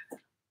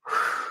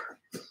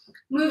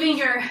 moving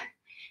your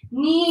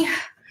knee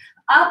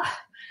up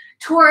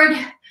toward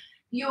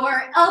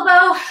your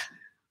elbow.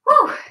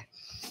 Whew.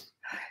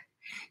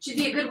 Should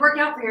be a good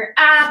workout for your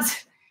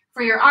abs,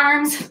 for your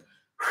arms,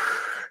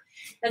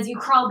 as you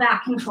crawl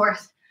back and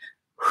forth.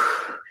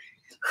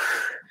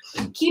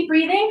 Keep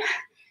breathing,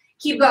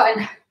 keep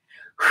going.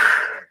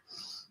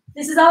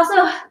 This is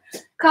also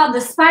called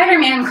the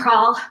Spider-Man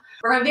crawl,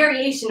 or a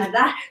variation of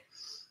that.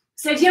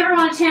 So if you ever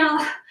want to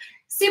channel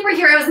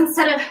superheroes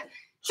instead of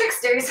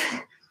tricksters,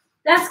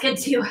 that's good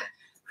too.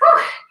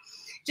 Whew.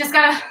 Just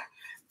gotta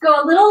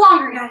go a little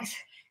longer, guys.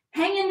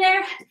 Hang in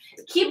there,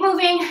 keep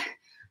moving.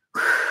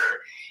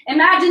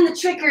 Imagine the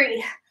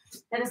trickery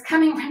that is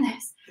coming from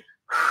this.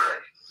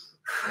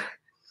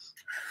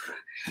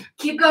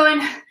 Keep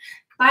going.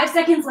 5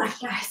 seconds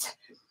left, guys.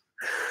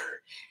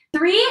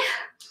 3,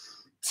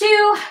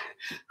 2,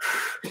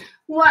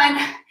 1.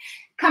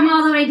 Come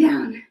all the way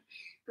down.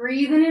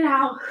 Breathing it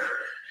out.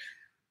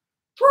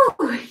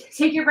 Woo.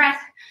 Take your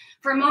breath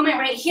for a moment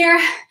right here.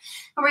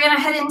 And we're gonna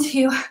head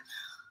into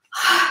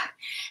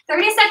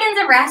 30 seconds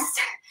of rest.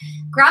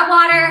 Grab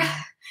water,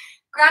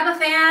 grab a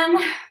fan,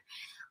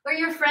 or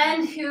your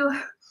friend who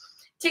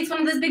takes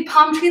one of those big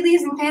palm tree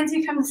leaves and fans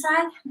you from the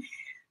side.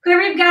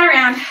 Whoever you've got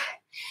around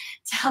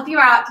to help you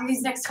out through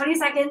these next 20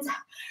 seconds.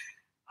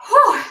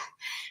 Whew.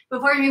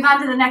 Before we move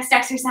on to the next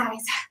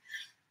exercise.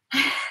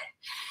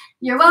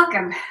 You're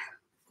welcome.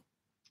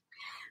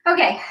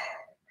 Okay,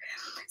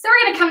 so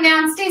we're gonna come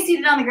down, stay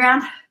seated on the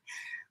ground.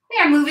 We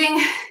are moving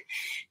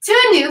to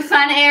a new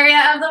fun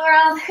area of the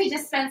world. We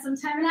just spent some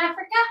time in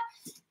Africa.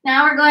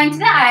 Now we're going to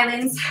the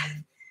islands.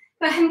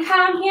 Go ahead and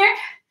come here.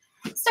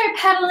 Start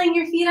pedaling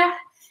your feet up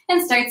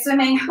and start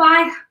swimming.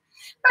 Why?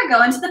 We're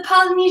going to the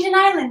Polynesian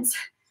Islands.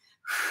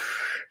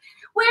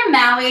 Where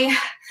Maui,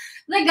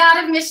 the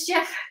god of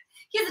mischief,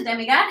 he's a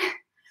demigod,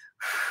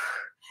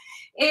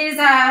 is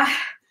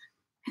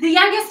the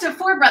youngest of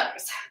 4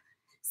 brothers.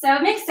 So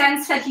it makes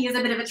sense that he is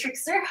a bit of a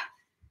trickster.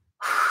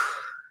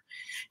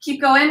 Keep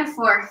going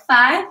for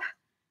 5,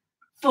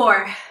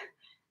 4,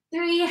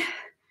 3,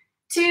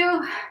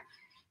 2,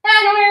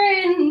 and we're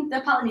in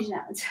the Polynesian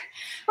Islands.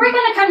 We're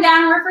gonna come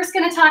down and we're first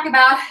gonna talk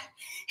about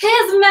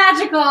his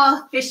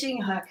magical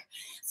fishing hook.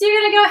 So you're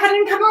gonna go ahead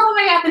and come all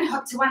the way up and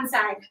hook to one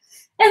side,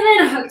 and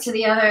then hook to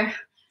the other.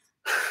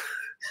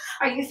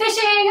 Are you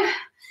fishing?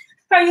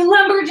 Are you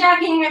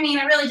lumberjacking? I mean,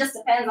 it really just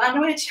depends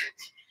on which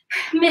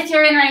myth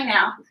you're in right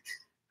now.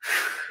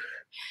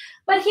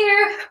 But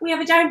here we have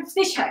a giant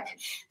fish hook.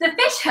 The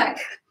fish hook,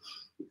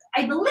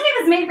 I believe,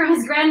 is made from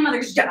his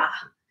grandmother's jaw.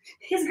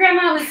 His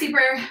grandma was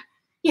super,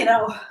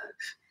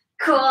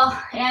 cool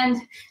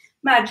and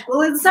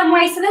magical in some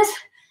way. So this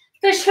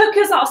fish hook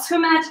is also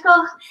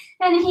magical,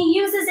 and he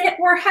uses it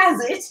or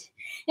has it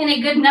in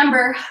a good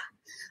number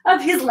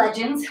of his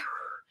legends.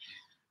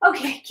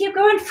 Okay, keep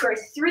going for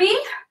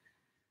 3.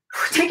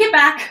 Take it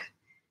back.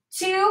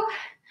 2.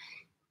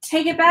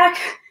 Take it back.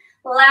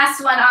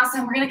 Last one.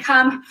 Awesome. We're going to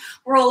come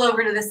roll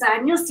over to the side,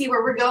 and you'll see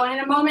where we're going in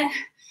a moment.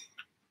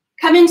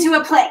 Come into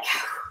a plank.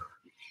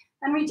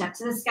 And reach up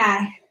to the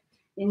sky.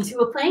 Into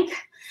a plank.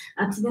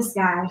 Up to the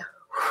sky.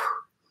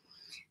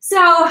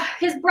 So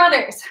his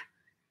brothers,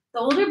 the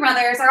older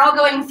brothers, are all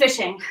going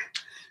fishing.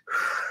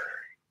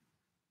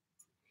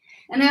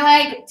 And they're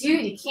like,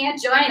 dude, you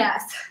can't join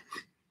us.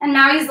 And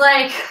now he's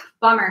like,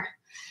 bummer.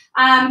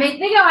 They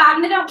go out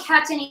and they don't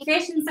catch any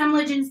fish. In some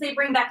legends, they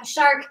bring back a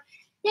shark.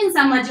 In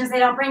some legends, they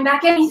don't bring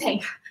back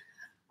anything.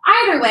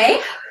 Either way,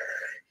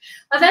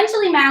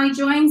 eventually Maui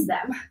joins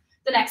them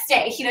the next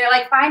day. They're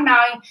like, fine,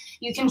 Maui,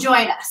 you can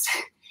join us.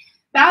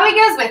 Maui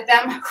goes with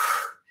them.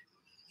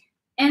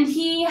 And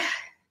he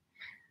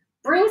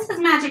brings his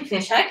magic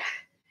fish hook.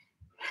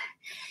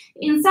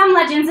 In some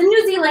legends in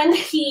New Zealand,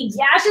 he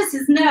gashes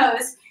his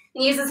nose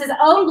and uses his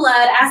own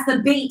blood as the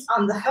bait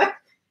on the hook.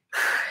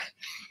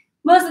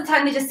 Most of the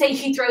time, they just say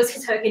he throws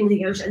his hook into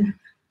the ocean.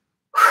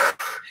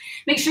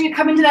 Make sure you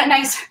come into that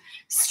nice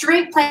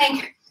straight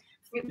plank.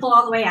 You pull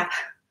all the way up.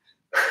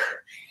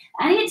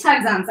 And he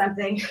tugs on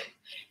something.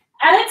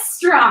 And it's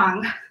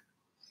strong.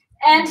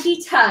 And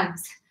he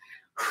tugs.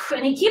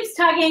 And he keeps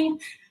tugging.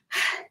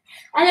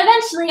 And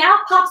eventually,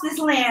 out pops this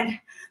land.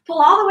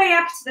 Pull all the way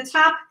up to the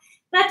top,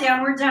 that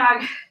downward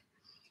dog.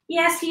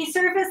 Yes, he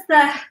surfaced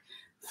the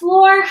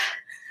floor of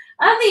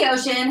the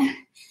ocean.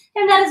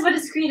 And that is what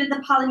has created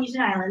the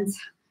Polynesian Islands,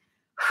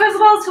 as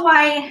well as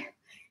Hawaii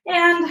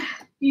and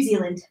New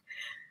Zealand.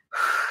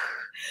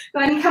 Go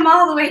ahead and come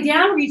all the way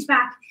down, reach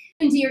back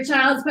into your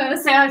child's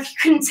pose. So if you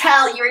couldn't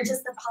tell, you were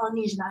just the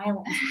Polynesian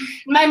Island.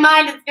 In my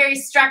mind, it's very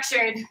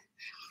structured,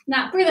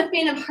 not for the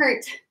faint of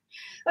heart.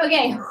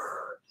 Okay,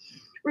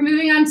 we're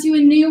moving on to a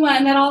new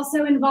one that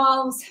also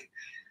involves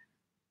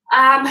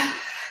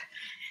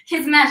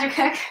his magic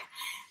hook.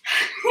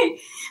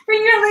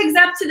 Bring your legs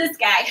up to the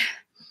sky.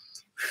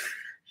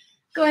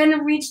 Go ahead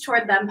and reach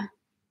toward them.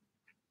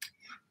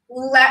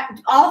 Let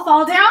all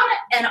fall down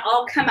and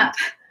all come up.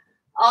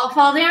 All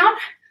fall down,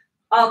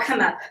 all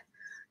come up.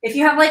 If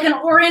you have like an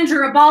orange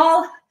or a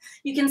ball,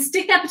 you can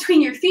stick that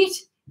between your feet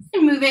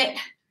and move it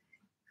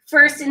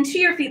first into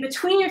your feet,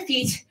 between your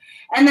feet,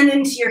 and then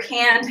into your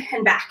hand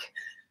and back.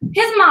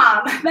 His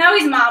mom,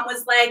 Maui's mom,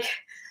 was like,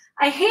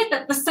 I hate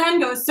that the sun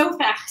goes so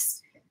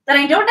fast that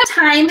I don't have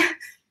time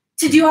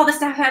to do all the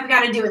stuff I've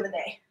got to do in the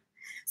day.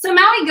 So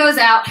Maui goes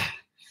out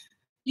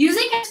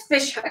using his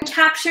fish hook and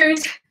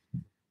captures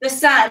the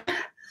sun,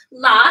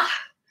 La,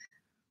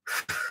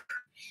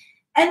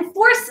 and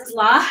forces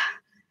La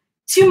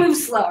to move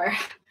slower.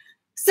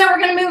 So we're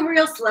going to move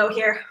real slow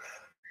here.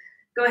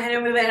 Go ahead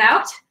and move it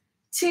out.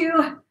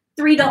 2,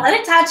 3, don't let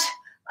it touch.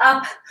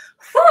 Up.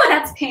 Whew,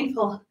 that's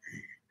painful.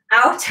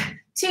 Out.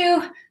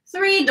 2,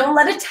 3, don't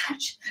let it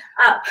touch.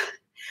 Up.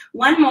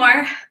 One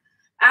more.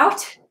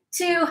 Out.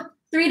 2,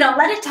 3, don't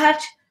let it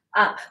touch.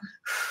 Up.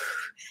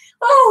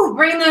 Oh,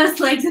 bring those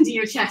legs into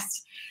your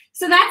chest.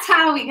 So that's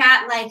how we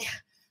got like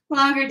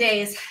longer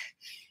days,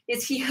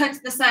 is he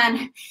hooked the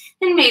sun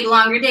and made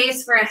longer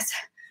days for us.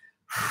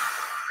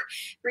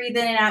 Breathe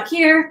in and out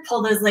here.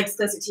 Pull those legs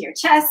closer to your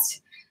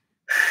chest.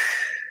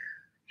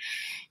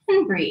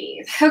 And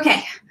breathe.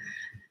 Okay.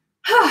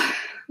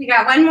 We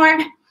got one more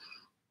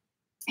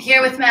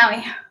here with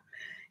Maui.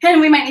 And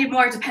we might need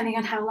more depending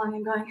on how long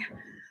I'm going.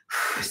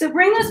 So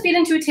bring those feet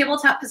into a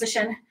tabletop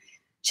position.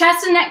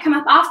 Chest and neck come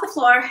up off the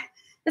floor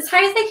as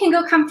high as they can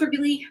go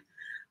comfortably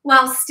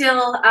while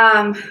still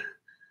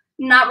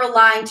not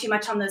relying too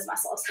much on those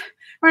muscles.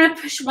 We're going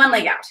to push one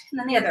leg out and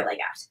then the other leg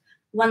out.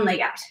 One leg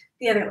out,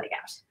 the other leg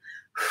out.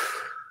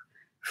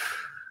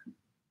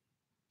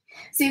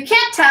 So you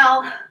can't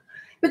tell,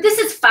 but this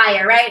is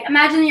fire, right?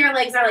 Imagine your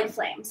legs are like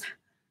flames.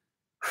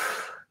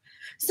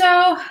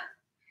 So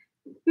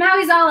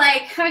Maui's all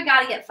like, I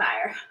gotta get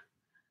fire.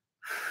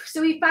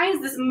 So he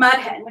finds this mud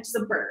hen, which is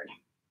a bird.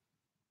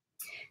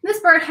 This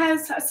bird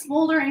has a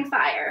smoldering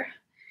fire.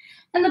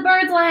 And the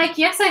bird's like,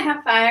 yes, I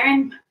have fire.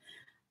 And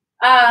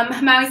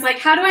Maui's like,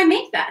 how do I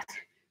make that?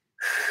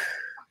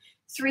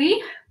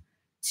 3,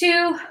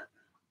 2,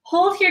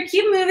 hold here,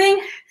 keep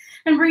moving,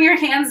 and bring your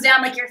hands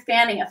down like you're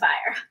fanning a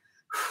fire.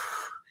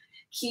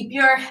 Keep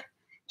your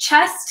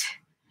chest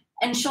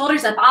and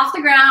shoulders up off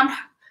the ground.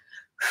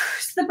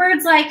 So the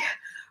bird's like,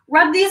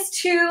 rub these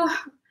 2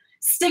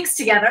 sticks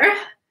together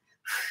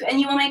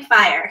and you will make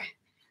fire.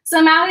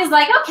 So Maui's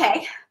like,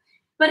 okay,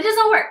 but it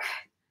doesn't work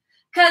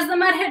because the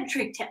mud hen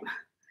tricked him.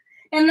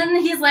 And then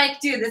he's like,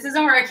 dude, this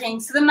isn't working.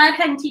 So the mud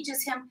hen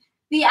teaches him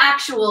the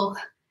actual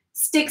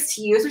sticks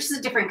to use, which is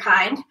a different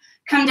kind.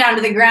 Come down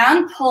to the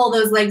ground, pull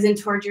those legs in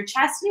towards your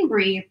chest and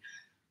breathe.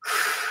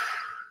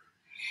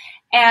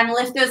 And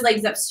lift those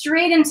legs up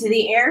straight into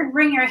the air.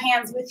 Bring your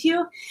hands with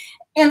you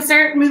and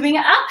start moving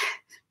up,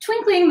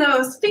 twinkling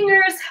those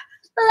fingers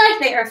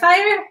like they are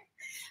fire,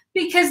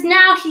 because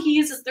now he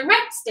uses the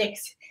right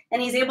sticks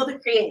and he's able to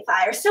create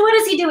fire. So what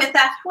does he do with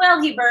that?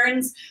 Well, he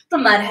burns the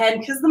mud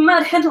hen because the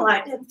mud hen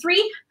light in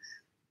 3,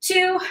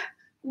 2,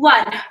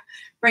 1.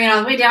 Bring it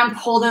all the way down,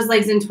 pull those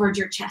legs in towards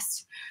your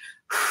chest.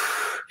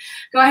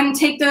 Go ahead and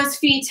take those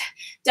feet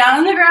down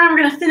on the ground. We're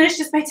going to finish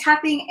just by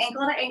tapping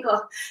ankle to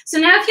ankle. So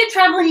now if you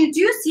travel and you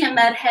do see a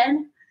mud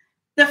hen,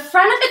 the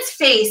front of its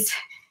face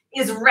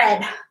is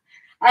red,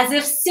 as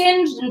if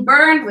singed and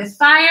burned with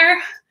fire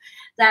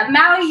that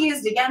Maui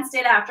used against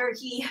it after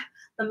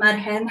the mud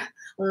hen,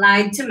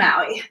 lied to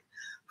Maui.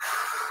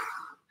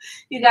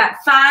 You got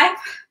 5,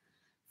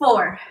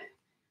 4,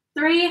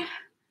 3,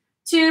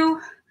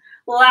 2,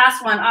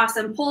 last one.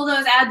 Awesome. Pull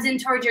those abs in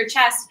towards your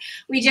chest.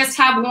 We just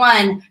have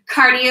 1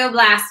 cardio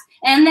blast,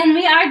 and then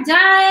we are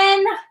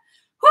done.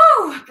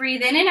 Whew.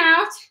 Breathe in and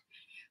out.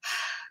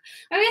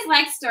 I always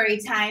like story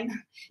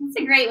time. It's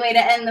a great way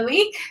to end the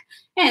week,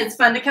 and it's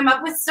fun to come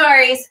up with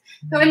stories.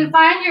 Go ahead and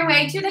find your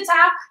way to the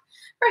top.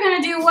 We're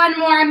going to do one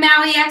more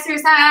Maui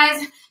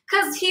exercise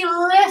because he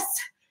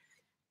lifts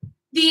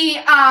the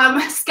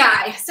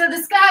sky. So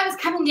the sky was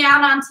coming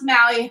down onto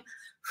Maui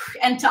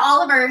and to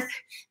all of Earth,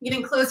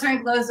 getting closer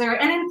and closer,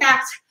 and in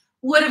fact,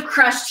 would have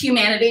crushed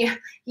humanity.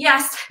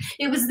 Yes,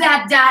 it was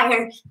that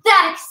dire,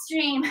 that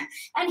extreme,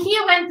 and he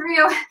went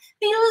through,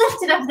 he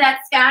lifted up that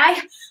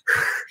sky,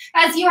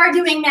 as you are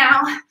doing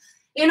now,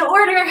 in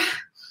order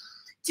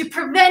to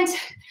prevent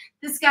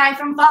the sky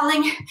from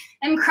falling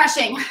and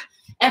crushing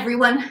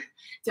everyone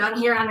down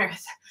here on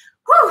Earth.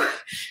 Whew.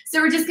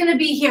 So we're just gonna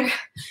be here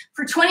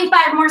for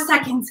 25 more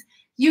seconds.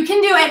 You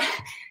can do it.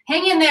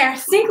 Hang in there,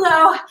 sink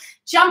low,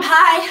 jump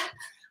high.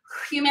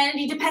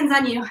 Humanity depends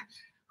on you.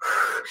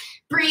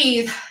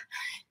 Breathe.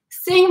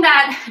 Sing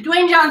that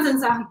Dwayne Johnson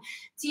song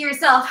to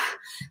yourself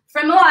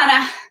from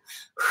Moana.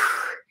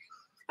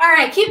 All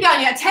right, keep going.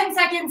 You got 10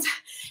 seconds.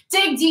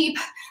 Dig deep.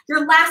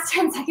 Your last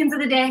 10 seconds of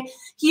the day.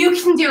 You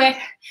can do it.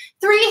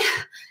 3,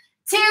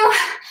 2,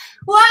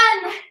 1.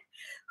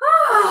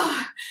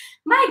 Oh,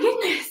 my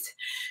goodness.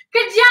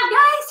 Good job,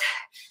 guys.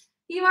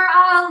 You are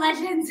all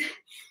legends.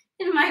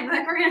 In my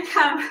book, we're going to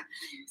come.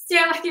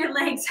 Stand with your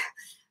legs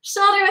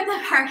shoulder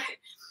width apart.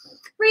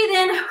 Breathe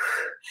in.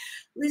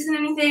 Loosen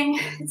anything.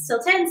 It's still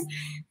tense.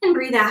 And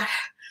breathe out.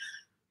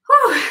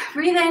 Whew.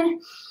 Breathe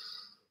in.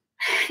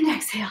 And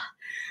exhale.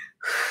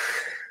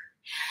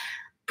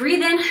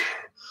 Breathe in.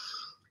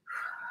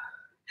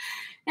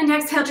 And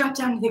exhale, drop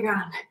down to the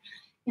ground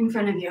in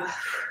front of you.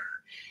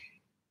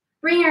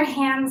 Bring your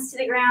hands to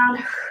the ground.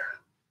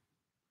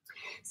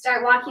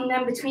 Start walking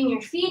them between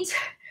your feet.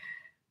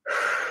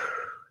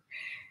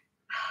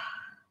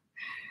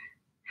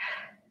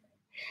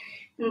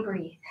 And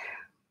breathe.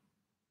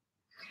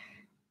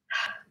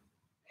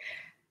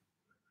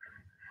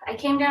 I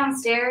came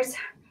downstairs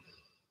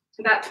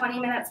about 20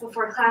 minutes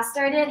before class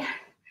started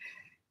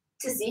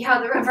to see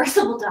how the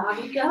reversible dog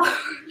would go.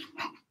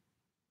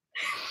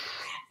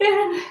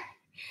 And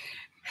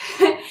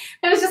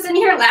I was just in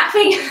here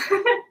laughing.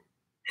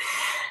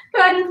 Go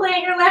ahead and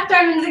plant your left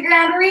arm into the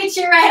ground. Reach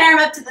your right arm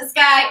up to the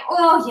sky.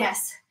 Oh,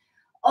 yes.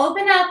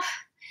 Open up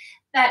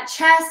that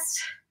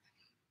chest.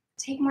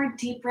 Take more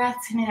deep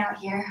breaths in and out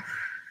here.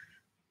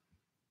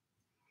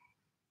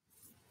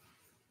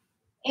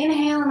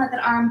 Inhale and let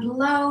that arm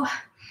blow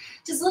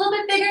just a little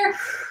bit bigger.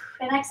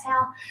 And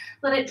exhale,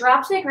 let it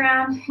drop to the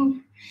ground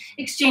and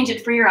exchange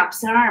it for your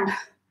opposite arm.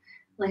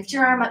 Lift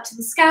your arm up to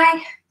the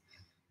sky.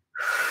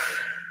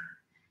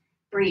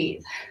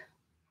 Breathe.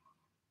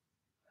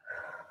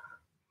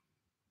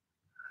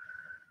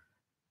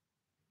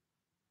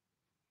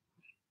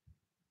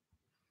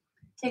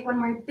 Take one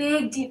more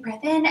big deep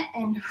breath in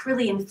and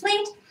really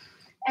inflate.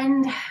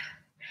 And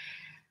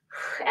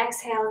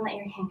exhale and let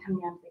your hand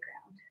come down to the ground.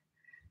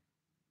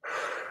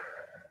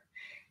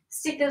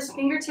 Stick those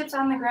fingertips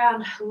on the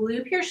ground.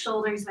 Loop your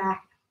shoulders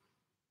back.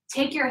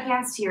 Take your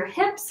hands to your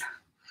hips.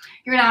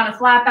 You're now in a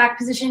flat back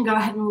position. Go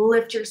ahead and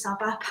lift yourself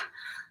up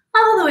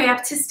all the way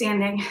up to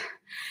standing.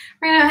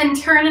 We're going to go ahead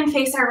and turn and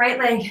face our right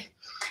leg.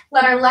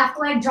 Let our left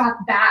leg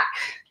drop back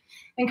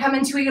and come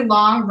into a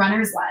long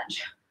runner's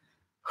lunge.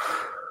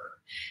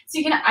 So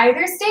you can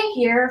either stay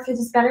here, if it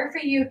is better for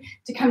you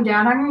to come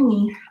down on your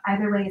knee.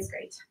 Either way is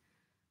great.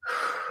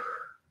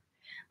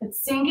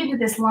 Let's sink into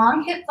this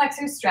long hip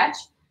flexor stretch.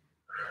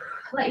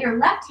 Let your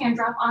left hand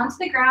drop onto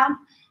the ground.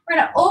 We're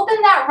going to open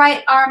that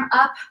right arm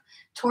up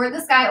toward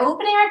the sky,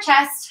 opening our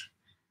chest.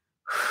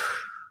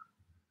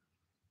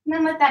 And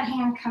then let that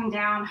hand come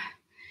down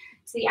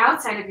to the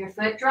outside of your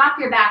foot. Drop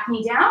your back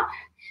knee down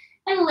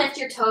and lift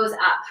your toes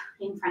up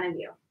in front of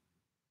you.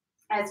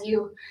 As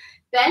you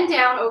bend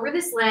down over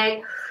this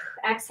leg,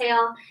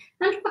 exhale,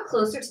 and drop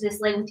closer to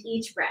this leg with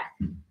each breath.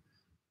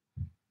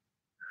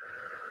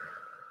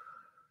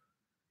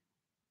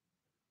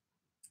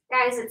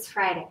 Guys, it's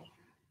Friday.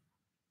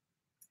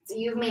 So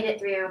you've made it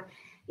through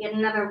yet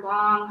another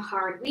long,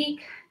 hard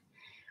week.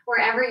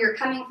 Wherever you're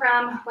coming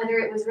from, whether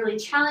it was really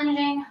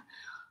challenging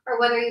or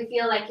whether you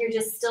feel like you're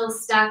just still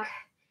stuck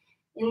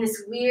in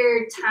this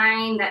weird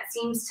time that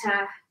seems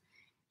to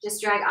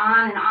just drag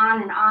on and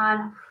on and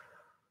on.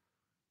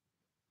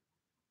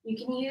 You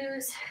can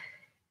use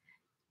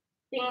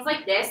things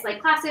like this,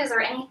 like classes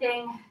or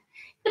anything,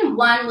 even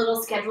one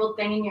little scheduled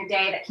thing in your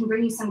day that can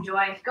bring you some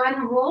joy. Go ahead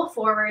and roll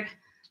forward,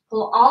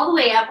 pull all the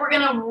way up. We're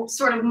going to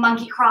sort of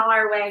monkey crawl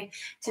our way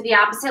to the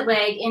opposite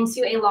leg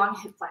into a long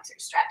hip flexor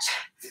stretch.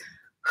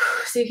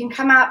 So you can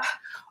come up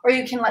or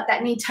you can let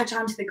that knee touch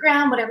onto the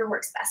ground, whatever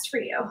works best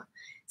for you.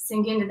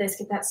 Sink into this,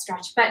 get that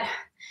stretch. But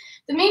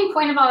the main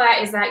point of all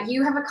that is that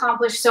you have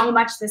accomplished so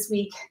much this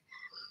week,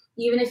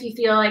 even if you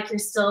feel like you're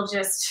still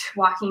just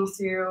walking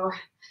through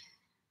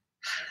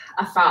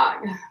a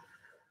fog.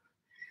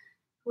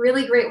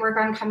 Really great work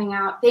on coming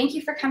out. Thank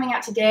you for coming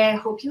out today. I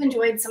hope you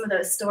enjoyed some of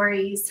those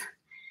stories.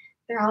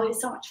 They're always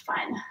so much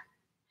fun.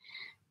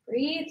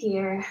 Breathe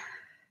here.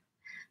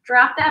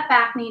 Drop that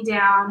back knee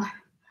down.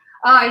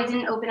 Oh, I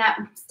didn't open up.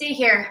 Stay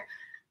here.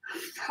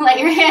 Let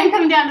your hand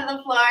come down to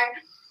the floor.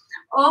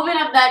 Open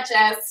up that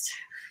chest.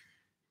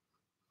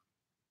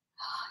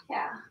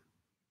 Yeah.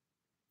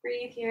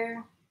 Breathe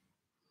here.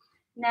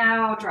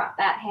 Now drop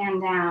that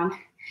hand down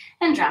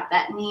and drop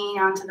that knee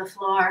onto the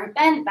floor.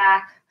 Bend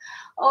back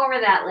over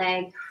that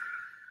leg.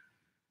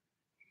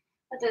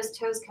 Let those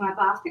toes come up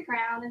off the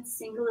ground and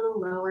sink a little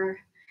lower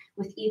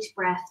with each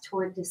breath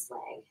toward this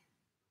leg.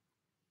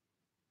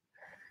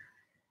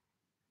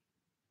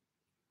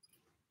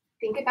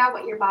 Think about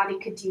what your body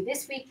could do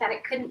this week that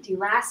it couldn't do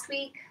last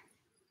week,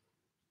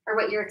 or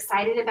what you're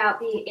excited about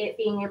it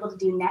being able to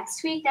do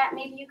next week that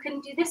maybe you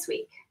couldn't do this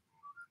week.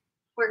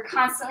 We're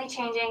constantly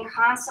changing,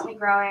 constantly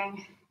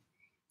growing.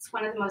 It's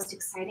one of the most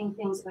exciting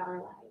things about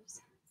our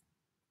lives.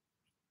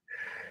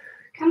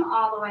 Come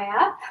all the way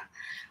up.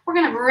 We're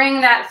going to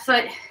bring that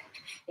foot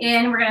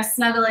in. We're going to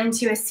snuggle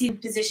into a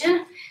seated position.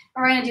 And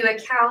we're going to do a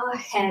cow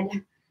head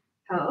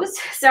pose.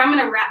 So I'm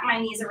going to wrap my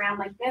knees around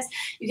like this.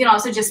 You can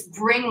also just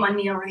bring one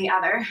knee over the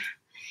other.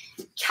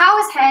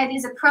 Cow's head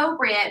is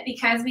appropriate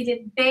because we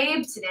did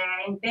babe today,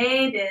 and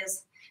babe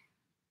is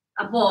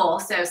a bull,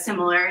 so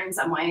similar in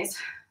some ways.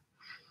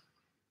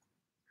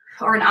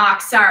 Or an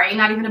ox, sorry,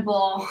 not even a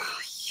bull.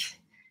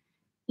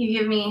 You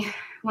give me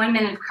 1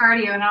 minute of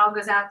cardio and it all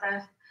goes out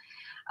the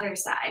other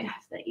side of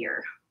the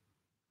ear.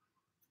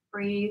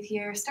 Breathe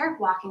here, start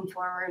walking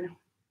forward.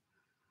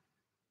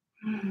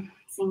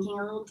 Sinking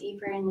a little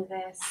deeper into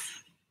this.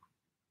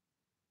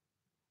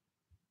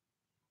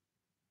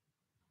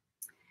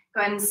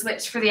 Go ahead and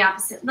switch for the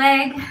opposite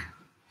leg.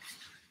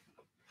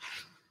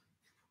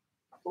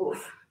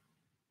 Oof.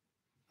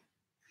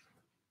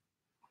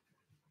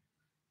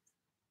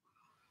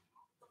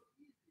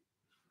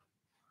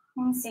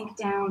 And sink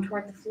down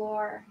toward the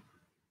floor.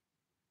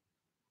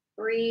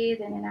 Breathe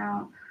in and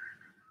out.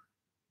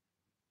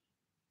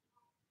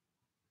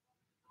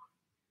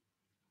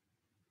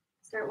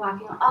 Start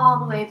walking all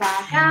the way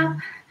back up.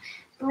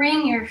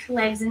 Bring your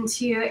legs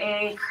into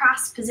a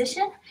cross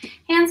position.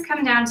 Hands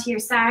come down to your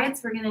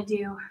sides. We're going to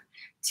do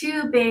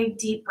 2 big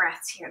deep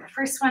breaths here. The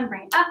first one,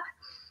 bring it up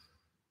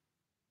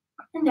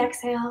and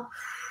exhale.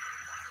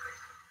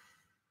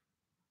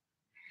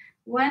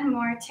 One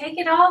more, take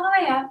it all the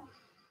way up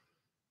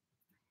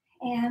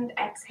and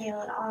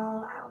exhale it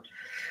all out.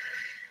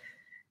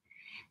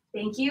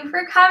 Thank you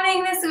for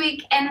coming this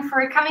week and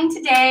for coming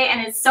today.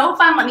 And it's so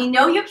fun. Let me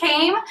know you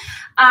came.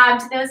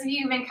 To those of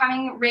you who've been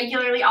coming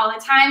regularly all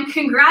the time,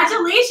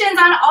 congratulations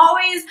on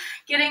always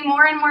getting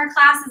more and more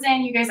classes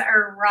in. You guys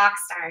are rock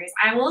stars.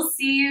 I will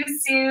see you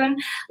soon.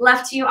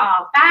 Love to you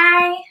all.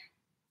 Bye.